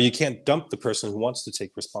 Now, you can't dump the person who wants to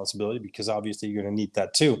take responsibility, because obviously you're going to need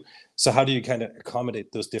that too. So how do you kind of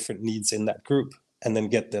accommodate those different needs in that group, and then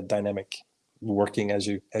get the dynamic working as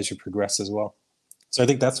you progress as well? So I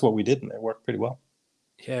think that's what we did, and it worked pretty well.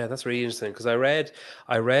 Yeah, that's really interesting because I read,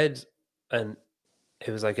 and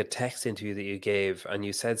it was like a text interview that you gave, and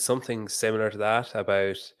you said something similar to that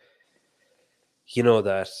about,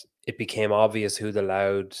 that it became obvious who the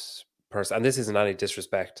loud person, and this isn't any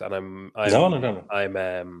disrespect, and No, no, no,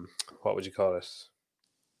 I'm what would you call it?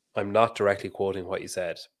 I'm not directly quoting what you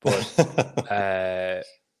said, but no. uh,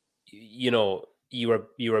 you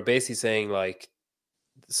were basically saying like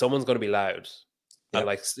someone's going to be loud, and Yeah,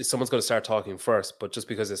 like someone's going to start talking first, but just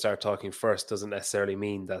because they start talking first doesn't necessarily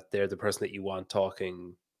mean that they're the person that you want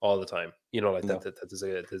talking all the time, like that, no. that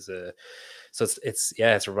there's a so it's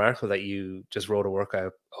yeah, it's remarkable that you just wrote a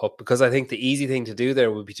workout up, because I think the easy thing to do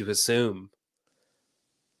there would be to assume,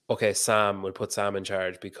 okay, Sam would put Sam in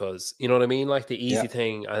charge, because you know what I mean? Like the Yeah, easy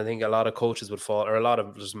thing, I think a lot of coaches would fall, or a lot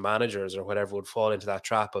of just managers or whatever would fall into that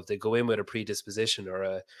trap of, they go in with a predisposition or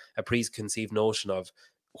a preconceived notion of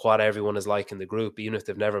what everyone is like in the group, even if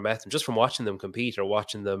they've never met them, just from watching them compete or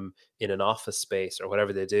watching them in an office space or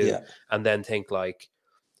whatever they do, yeah, and then think like,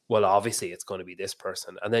 well, obviously it's going to be this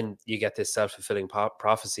person. And then you get this self-fulfilling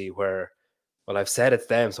prophecy where, well, I've said it's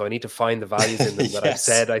them, so I need to find the values in them that I've yes,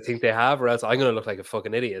 said I think they have, or else I'm going to look like a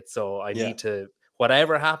fucking idiot. So I yeah, need to,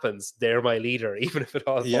 whatever happens, they're my leader, even if it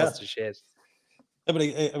all yeah. falls to shit. But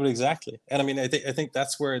exactly. And I mean, I think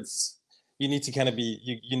that's where it's you need to kind of be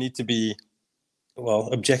you need to be, well,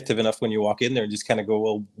 objective enough when you walk in there and just kind of go,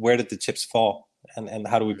 well, where did the chips fall, and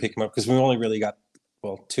how do we Mm, pick them up? Because we only really got,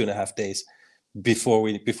 well, 2.5 days before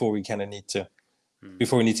we kind of need to mm,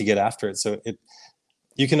 before we need to get after it. So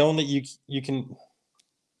you can only you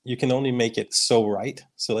can only make it so right.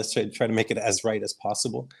 So let's try to make it as right as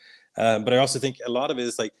possible. But I also think a lot of it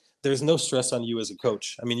is like, there's no stress on you as a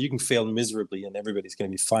coach. I mean, you can fail miserably and everybody's going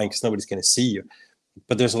to be fine because nobody's going to see you.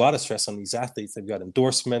 But there's a lot of stress on these athletes. They've got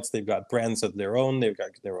endorsements, they've got brands of their own, they've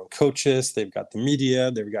got their own coaches, they've got the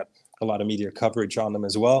media, they've got a lot of media coverage on them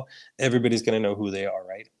as well. Everybody's going to know who they are,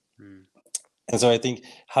 right? mm. And so I think,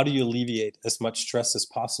 how do you alleviate as much stress as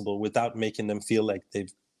possible without making them feel like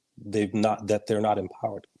they've not that they're not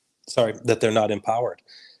empowered. Sorry, that they're not empowered.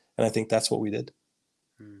 And I think that's what we did.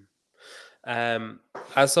 Mm.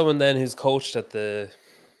 As someone then who's coached at the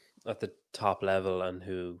top level, and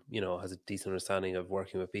who has a decent understanding of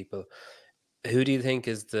working with people, who do you think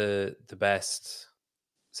is the best,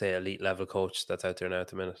 say, elite level coach that's out there now at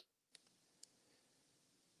the minute?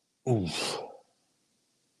 Oof.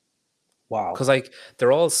 Wow. Because like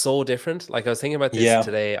they're all so different. Like I was thinking about this Yeah.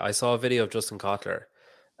 today. I saw a video of Justin Kotler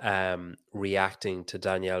reacting to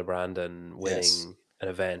Danielle Brandon Yes. winning an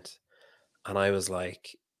event, and I was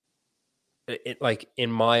like, like in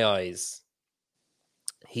my eyes,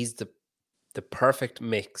 he's the perfect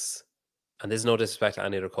mix. And there's no disrespect to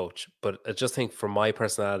any other coach, but I just think for my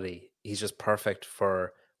personality, he's just perfect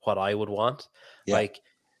for what I would want. Yeah. Like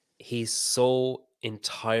he's so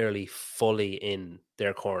entirely fully in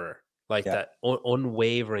their corner, like Yeah. that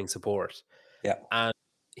unwavering support. Yeah. And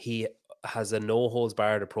he has a no holds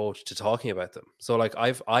barred approach to talking about them. So like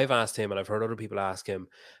I've asked him, and I've heard other people ask him,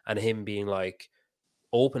 and him being like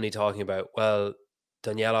openly talking about, well,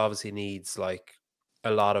 Danielle obviously needs like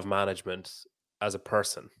a lot of management as a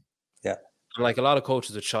person. Yeah. And like a lot of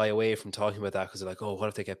coaches would shy away from talking about that because they're like, oh, what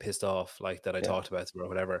if they get pissed off like that I Yeah. talked about them or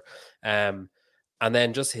whatever. And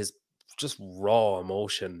then just his just raw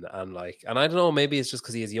emotion and like, and I don't know, maybe it's just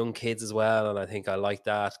because he has young kids as well, and I think I like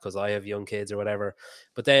that because I have young kids or whatever.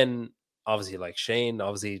 But then obviously like Shane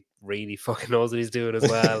obviously really fucking knows what he's doing as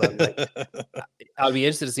well, and like I'll be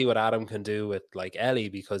interested to see what Adam can do with like Ellie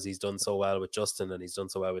because he's done so well with Justin and he's done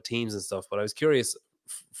so well with teams and stuff. But I was curious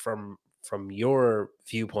from your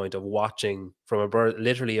viewpoint of watching from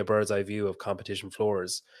literally a bird's eye view of competition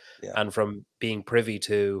floors, Yeah. and from being privy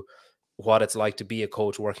to what it's like to be a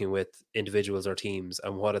coach working with individuals or teams,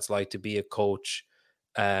 and what it's like to be a coach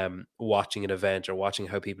watching an event or watching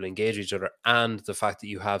how people engage each other, and the fact that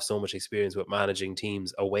you have so much experience with managing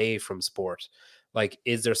teams away from sport. Like,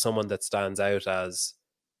 is there someone that stands out as,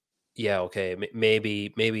 yeah, okay,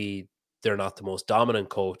 maybe they're not the most dominant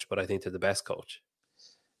coach, but I think they're the best coach?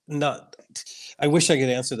 Not, I wish I could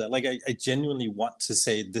answer that. Like, I genuinely want to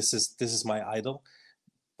say this is my idol,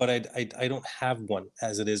 but I don't have one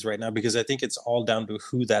as it is right now, because I think it's all down to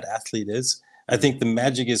who that athlete is. I think the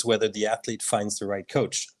magic is whether the athlete finds the right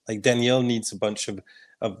coach. Like Danielle needs a bunch of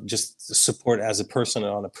just support as a person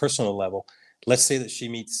on a personal level. Let's say that she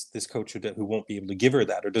meets this coach who won't be able to give her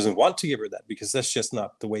that, or doesn't want to give her that, because that's just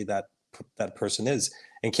not the way that person is,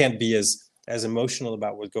 and can't be as emotional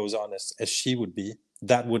about what goes on as she would be.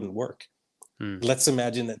 That wouldn't work. Let's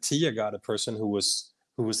imagine that Tia got a person who was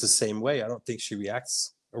the same way. I don't think she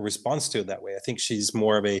reacts or responds to it that way. I think she's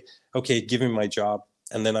more of a, okay, give me my job,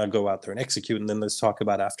 and then I'll go out there and execute, and then let's talk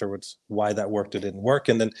about afterwards why that worked or didn't work,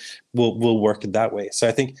 and then we'll work it that way. So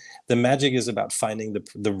I think the magic is about finding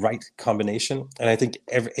the right combination, and I think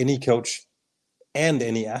any coach and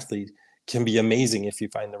any athlete can be amazing if you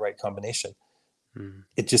find the right combination.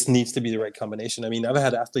 It just needs to be the right combination. I mean, I've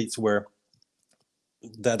had athletes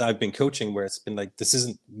that I've been coaching where it's been like,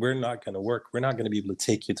 we're not going to work. We're not going to be able to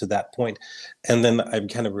take you to that point. And then I've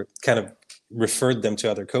kind of referred them to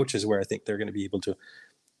other coaches where I think they're going to be able to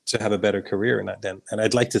have a better career. And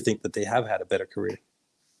I'd like to think that they have had a better career.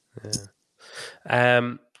 Yeah.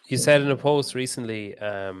 You said in a post recently,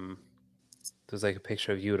 there's like a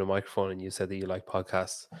picture of you with a microphone, and you said that you like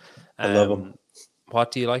podcasts. I love them.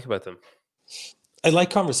 What do you like about them? I like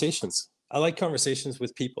conversations. I like conversations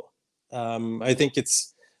with people. I think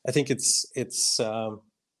it's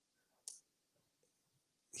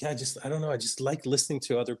yeah, I don't know. I just like listening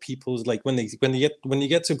to other people's, like when you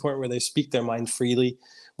get to a point where they speak their mind freely,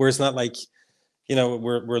 where it's not like,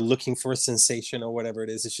 we're looking for a sensation or whatever it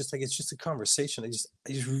is. It's just a conversation. I just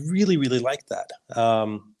really, really like that.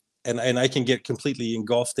 And I can get completely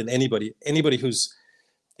engulfed in anybody who's,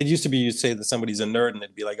 it used to be you'd say that somebody's a nerd and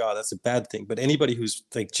it'd be like, oh, that's a bad thing. But anybody who's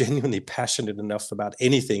like genuinely passionate enough about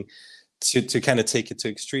anything to kind of take it to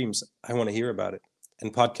extremes, I want to hear about it.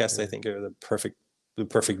 And podcasts, I think, are the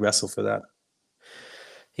perfect vessel for that.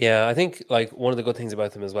 Yeah, I think like one of the good things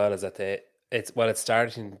about them as well is that it's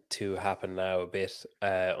starting to happen now a bit,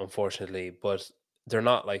 unfortunately, but they're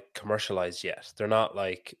not like commercialized yet. They're not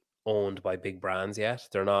like owned by big brands yet.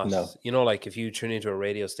 They're not, No. like if you tune into a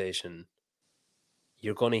radio station,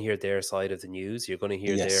 you're going to hear their side of the news. You're going to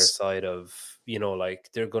hear their side of, like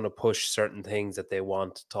they're going to push certain things that they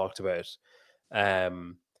want talked about,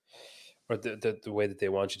 or the way that they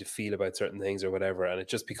want you to feel about certain things or whatever. And it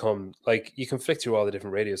just becomes like you can flick through all the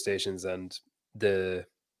different radio stations, and the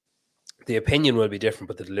opinion will be different,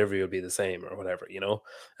 but the delivery will be the same or whatever,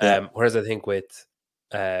 Whereas I think with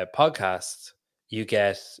podcasts,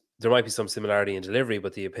 there might be some similarity in delivery,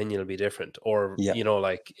 but the opinion will be different, or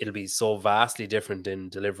like it'll be so vastly different in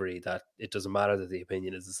delivery that it doesn't matter that the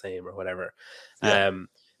opinion is the same or whatever. Now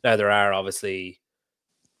there are obviously,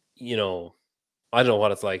 I don't know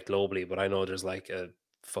what it's like globally, but I know there's like a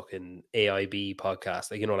fucking AIB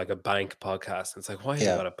podcast, like, like a bank podcast. And it's like, why have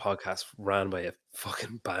we got a podcast ran by a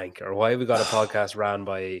fucking bank? Or why have we got a podcast ran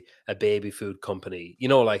by a baby food company?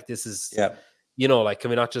 Like this is, like, can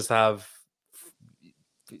we not just have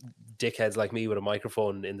dickheads like me with a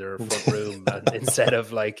microphone in their front room and instead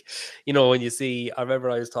of like, when you see, I remember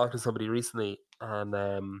I was talking to somebody recently and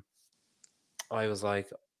I was like,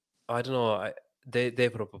 I don't know, they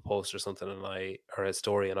put up a post or something or a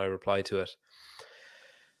story, and I replied to it.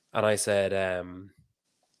 And I said,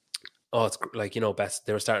 oh, it's like, best,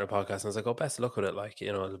 they were starting a podcast, and I was like, oh, best of luck with it. Like,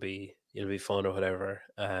 it'll be fun or whatever.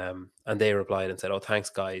 And they replied and said, oh, thanks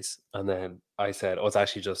guys. And then I said, oh, it's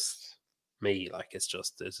actually just me. Like, it's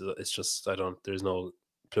just, there's no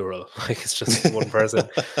plural, like it's just one person.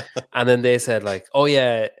 And then they said like, oh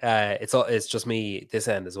yeah, it's just me this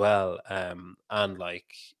end as well. And like,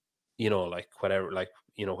 like whatever, like,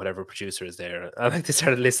 whatever producer is there. And like they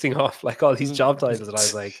started listing off like all these job titles, and I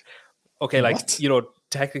was like, okay, like, What?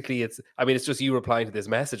 technically it's just you replying to this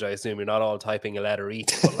message. I assume you're not all typing a letter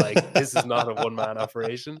each, but like this is not a one-man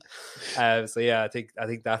operation. So yeah, I think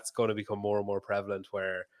that's going to become more and more prevalent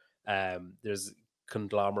where there's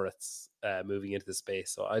conglomerates moving into the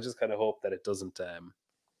space. So I just kind of hope that it doesn't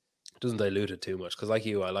dilute it too much, because like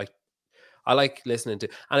you, I like listening to,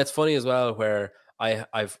 and it's funny as well where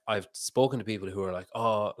I've spoken to people who are like,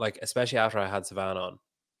 oh, like especially after I had Savannah on,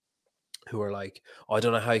 who are like, oh, I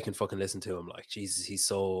don't know how you can fucking listen to him. Like, Jesus, he's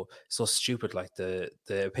so stupid. Like the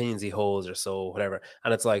opinions he holds are so whatever.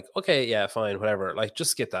 And it's like, okay, yeah, fine, whatever. Like,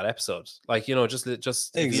 just skip that episode. Like, just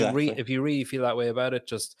Exactly. if you really feel that way about it,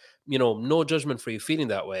 just no judgment for you feeling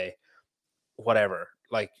that way. Whatever.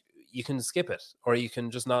 Like, you can skip it, or you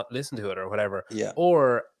can just not listen to it, or whatever. Yeah.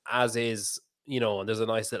 Or as is, and there's a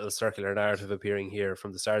nice little circular narrative appearing here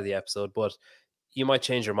from the start of the episode, but you might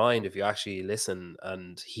change your mind if you actually listen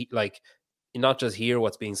and not just hear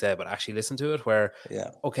what's being said, but actually listen to it. Where,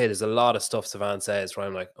 Yeah. okay, there's a lot of stuff Savan says where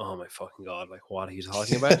I'm like, oh my fucking God, like, what are you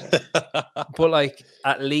talking about? But like,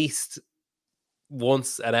 at least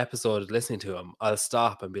once an episode listening to him, I'll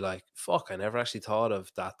stop and be like, fuck, I never actually thought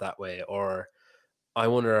of that way. Or I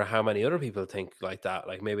wonder how many other people think like that.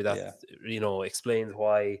 Like, maybe that, Yeah. Explains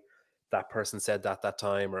why that person said that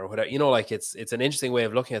time, or whatever. Like, it's an interesting way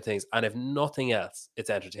of looking at things. And if nothing else, it's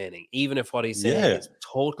entertaining. Even if what he's saying Yeah. is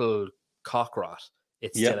total cockrot,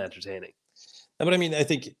 it's still Yep. entertaining. No, but I mean, I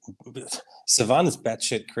think Savan is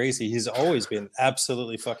batshit crazy. He's always been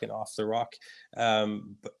absolutely fucking off the rock.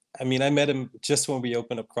 But I mean, I met him just when we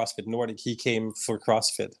opened up CrossFit Nordic. He came for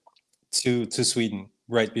CrossFit to Sweden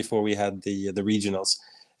right before we had the regionals,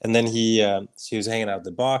 and then he was hanging out at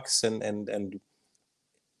the box, and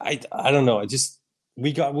I don't know.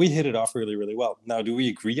 We hit it off really, really well. Now, do we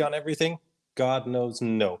agree on everything? God knows,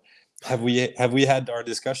 no. Have we had our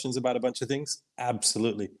discussions about a bunch of things?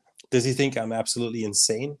 Absolutely. Does he think I'm absolutely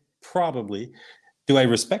insane? Probably. Do I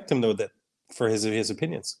respect him though, that for his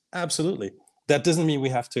opinions? Absolutely. That doesn't mean we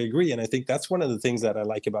have to agree. And I think that's one of the things that I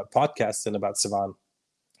like about podcasts and about Savan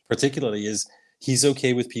particularly, is he's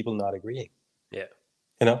okay with people not agreeing. Yeah.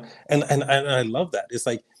 And I love that. It's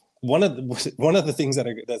like one of the things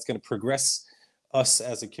that's going to progress us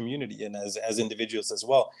as a community and as individuals as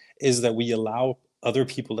well, is that we allow other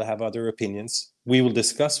people to have other opinions. We will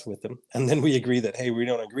discuss with them, and then we agree that, hey, we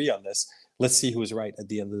don't agree on this. Let's see who's right at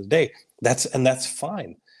the end of the day. That's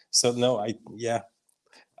fine. So no,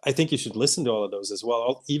 I think you should listen to all of those as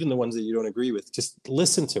well, even the ones that you don't agree with. Just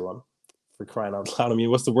listen to them, for crying out loud. I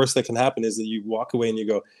mean, what's the worst that can happen is that you walk away and you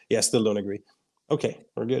go, yeah, still don't agree. Okay,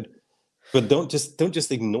 we're good. But don't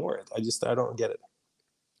just ignore it. I don't get it.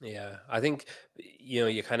 Yeah, I think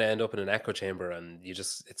you kind of end up in an echo chamber, and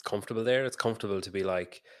it's comfortable there. It's comfortable to be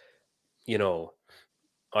like, I don't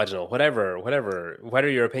know, whether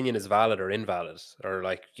your opinion is valid or invalid, or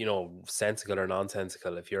like, sensical or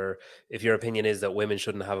nonsensical. If your opinion is that women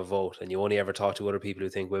shouldn't have a vote, and you only ever talk to other people who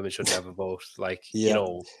think women shouldn't have a vote, like, Yeah.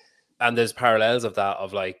 And there's parallels of that,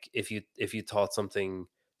 of like, if you thought something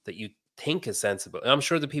that you think is sensible, and I'm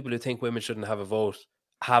sure the people who think women shouldn't have a vote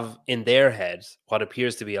have in their head what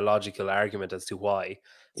appears to be a logical argument as to why.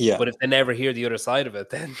 Yeah. But if they never hear the other side of it,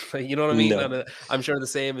 then you know what I mean? No. And I'm sure the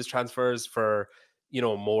same is transfers for,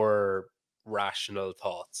 more rational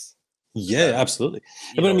thoughts. Yeah, absolutely.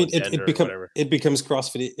 But I mean, Gender or whatever. it becomes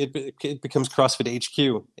CrossFit. It becomes CrossFit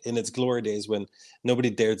HQ in its glory days, when nobody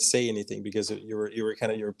dared say anything because you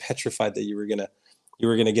were petrified that you were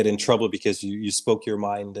gonna get in trouble because you spoke your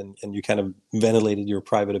mind, and you kind of ventilated your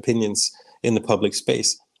private opinions in the public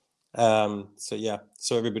space. So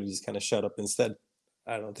everybody just kind of shut up instead.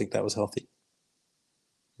 I don't think that was healthy.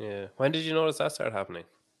 Yeah. When did you notice that started happening?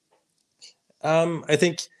 I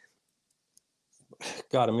think,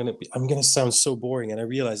 God, I'm gonna sound so boring, and I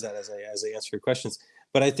realize that as I answer your questions.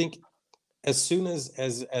 But I think as soon as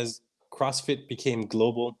CrossFit became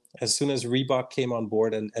global, as soon as Reebok came on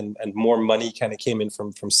board, and more money kind of came in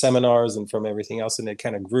from seminars and from everything else, and it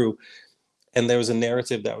kind of grew, and there was a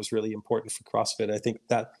narrative that was really important for CrossFit. I think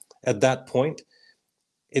that at that point,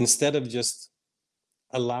 instead of just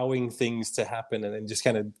allowing things to happen and then just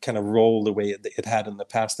kind of roll the way it had in the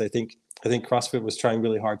past, I think CrossFit was trying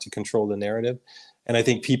really hard to control the narrative, and I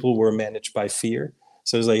think people were managed by fear.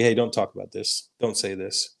 So it was like, hey, don't talk about this, don't say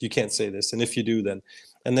this, you can't say this, and if you do, then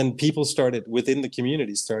people started within the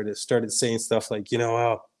community started saying stuff like,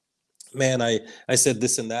 oh man, I said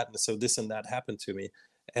this and that, and so this and that happened to me,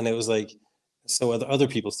 and it was like, So other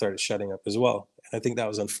people started shutting up as well. And I think that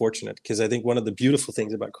was unfortunate, because I think one of the beautiful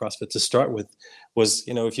things about CrossFit to start with was,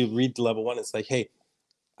 if you read level one, it's like, hey,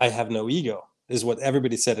 I have no ego, is what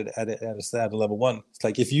everybody said at level one. It's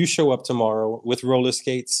like, if you show up tomorrow with roller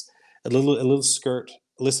skates, a little skirt,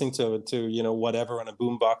 listening to whatever on a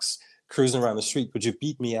boombox, cruising around the street, would you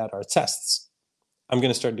beat me at our tests? I'm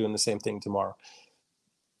going to start doing the same thing tomorrow.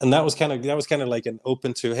 And that was kind of like an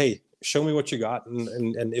open to, hey, show me what you got,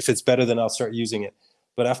 and if it's better, then I'll start using it.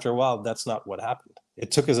 But after a while, that's not what happened. It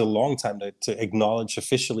took us a long time to acknowledge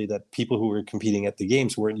officially that people who were competing at the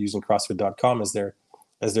games weren't using CrossFit.com as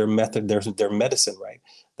their method, their medicine, right?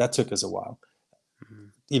 That took us a while. Mm-hmm.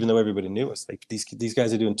 Even though everybody knew us, like these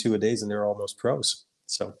guys are doing 2 a days and they're almost pros.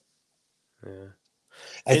 So yeah.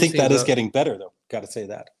 I think that is getting better, though. Got to say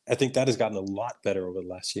that. I think that has gotten a lot better over the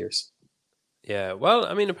last years. Yeah, well,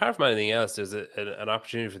 I mean, apart from anything else, there's an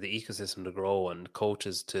opportunity for the ecosystem to grow and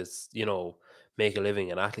coaches to, make a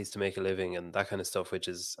living and athletes to make a living and that kind of stuff, which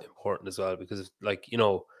is important as well, because like,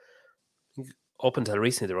 up until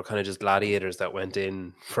recently, they were kind of just gladiators that went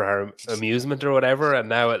in for our amusement or whatever. And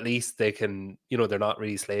now at least they can, they're not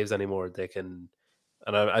really slaves anymore. They can,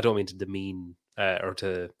 and I don't mean to demean or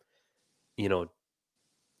to,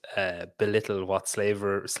 belittle what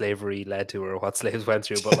slavery led to or what slaves went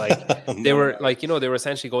through, but like they were like, they were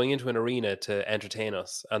essentially going into an arena to entertain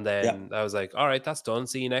us, and then I was like, all right, that's done,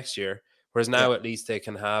 see you next year. Whereas now at least they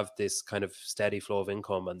can have this kind of steady flow of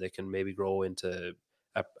income, and they can maybe grow into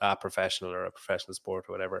a professional or a professional sport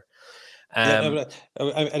or whatever. I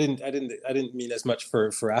didn't mean as much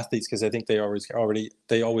for athletes, because I think they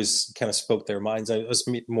always kind of spoke their minds. I was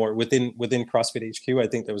more within CrossFit HQ. I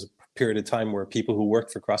think there was a period of time where people who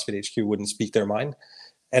worked for CrossFit HQ wouldn't speak their mind,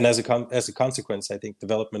 and as a consequence, I think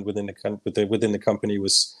development within the company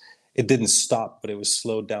it didn't stop, but it was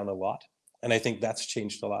slowed down a lot. And I think that's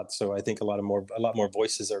changed a lot. So I think a lot more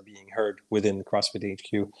voices are being heard within CrossFit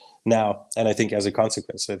HQ now. And I think as a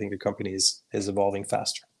consequence, I think the company is evolving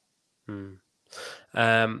faster. Well,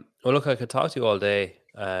 look, I could talk to you all day.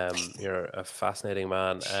 You're a fascinating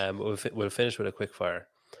man. We'll finish with a quick fire.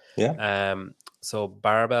 Yeah. So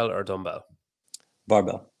barbell or dumbbell?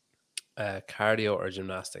 Barbell. Cardio or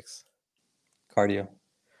gymnastics? Cardio.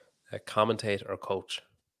 Commentate or coach?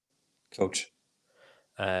 Coach.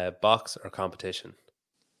 Box or competition?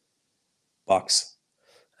 Box.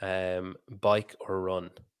 Bike or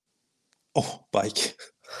run? Oh, bike.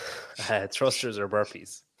 Thrusters or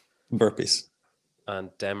burpees? Burpees.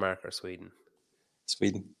 And Denmark or Sweden?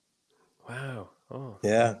 Sweden. Wow. Oh,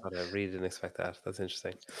 yeah. I really didn't expect that. That's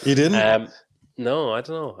interesting. You didn't? No, I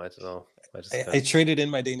don't know. I traded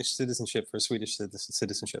in my Danish citizenship for Swedish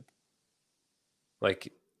citizenship.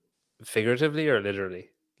 Like figuratively or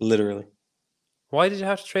literally? Literally. Why did you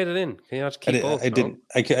have to trade it in? Can you not keep both? I didn't.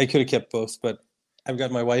 I could have kept both, but I've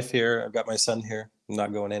got my wife here. I've got my son here. I'm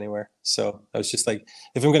not going anywhere. So I was just like,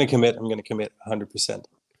 if I'm going to commit, I'm going to commit 100%.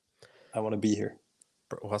 I want to be here.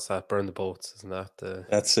 What's that? Burn the boats, isn't that?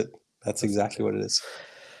 That's it. That's exactly what it is.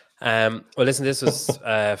 Well, listen, this was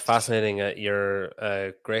fascinating. You're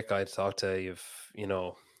a great guy to talk to.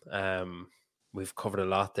 We've covered a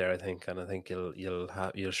lot there, I think, and I think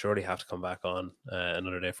you'll surely have to come back on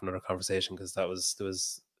another day for another conversation, because there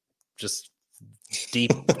was just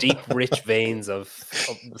deep, rich veins of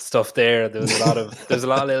stuff there. There's a lot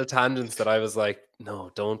of little tangents that I was like, no,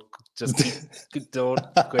 don't get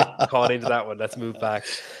caught into that one. Let's move back.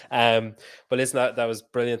 But listen, that was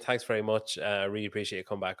brilliant. Thanks very much. I really appreciate you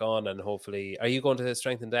coming back on, and hopefully, are you going to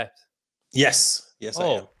Strength in Depth? Yes, I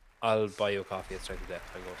am. I'll buy you a coffee at Strength in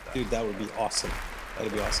Depth. I'll go to that. Dude, that would be awesome.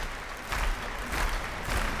 That'd be awesome.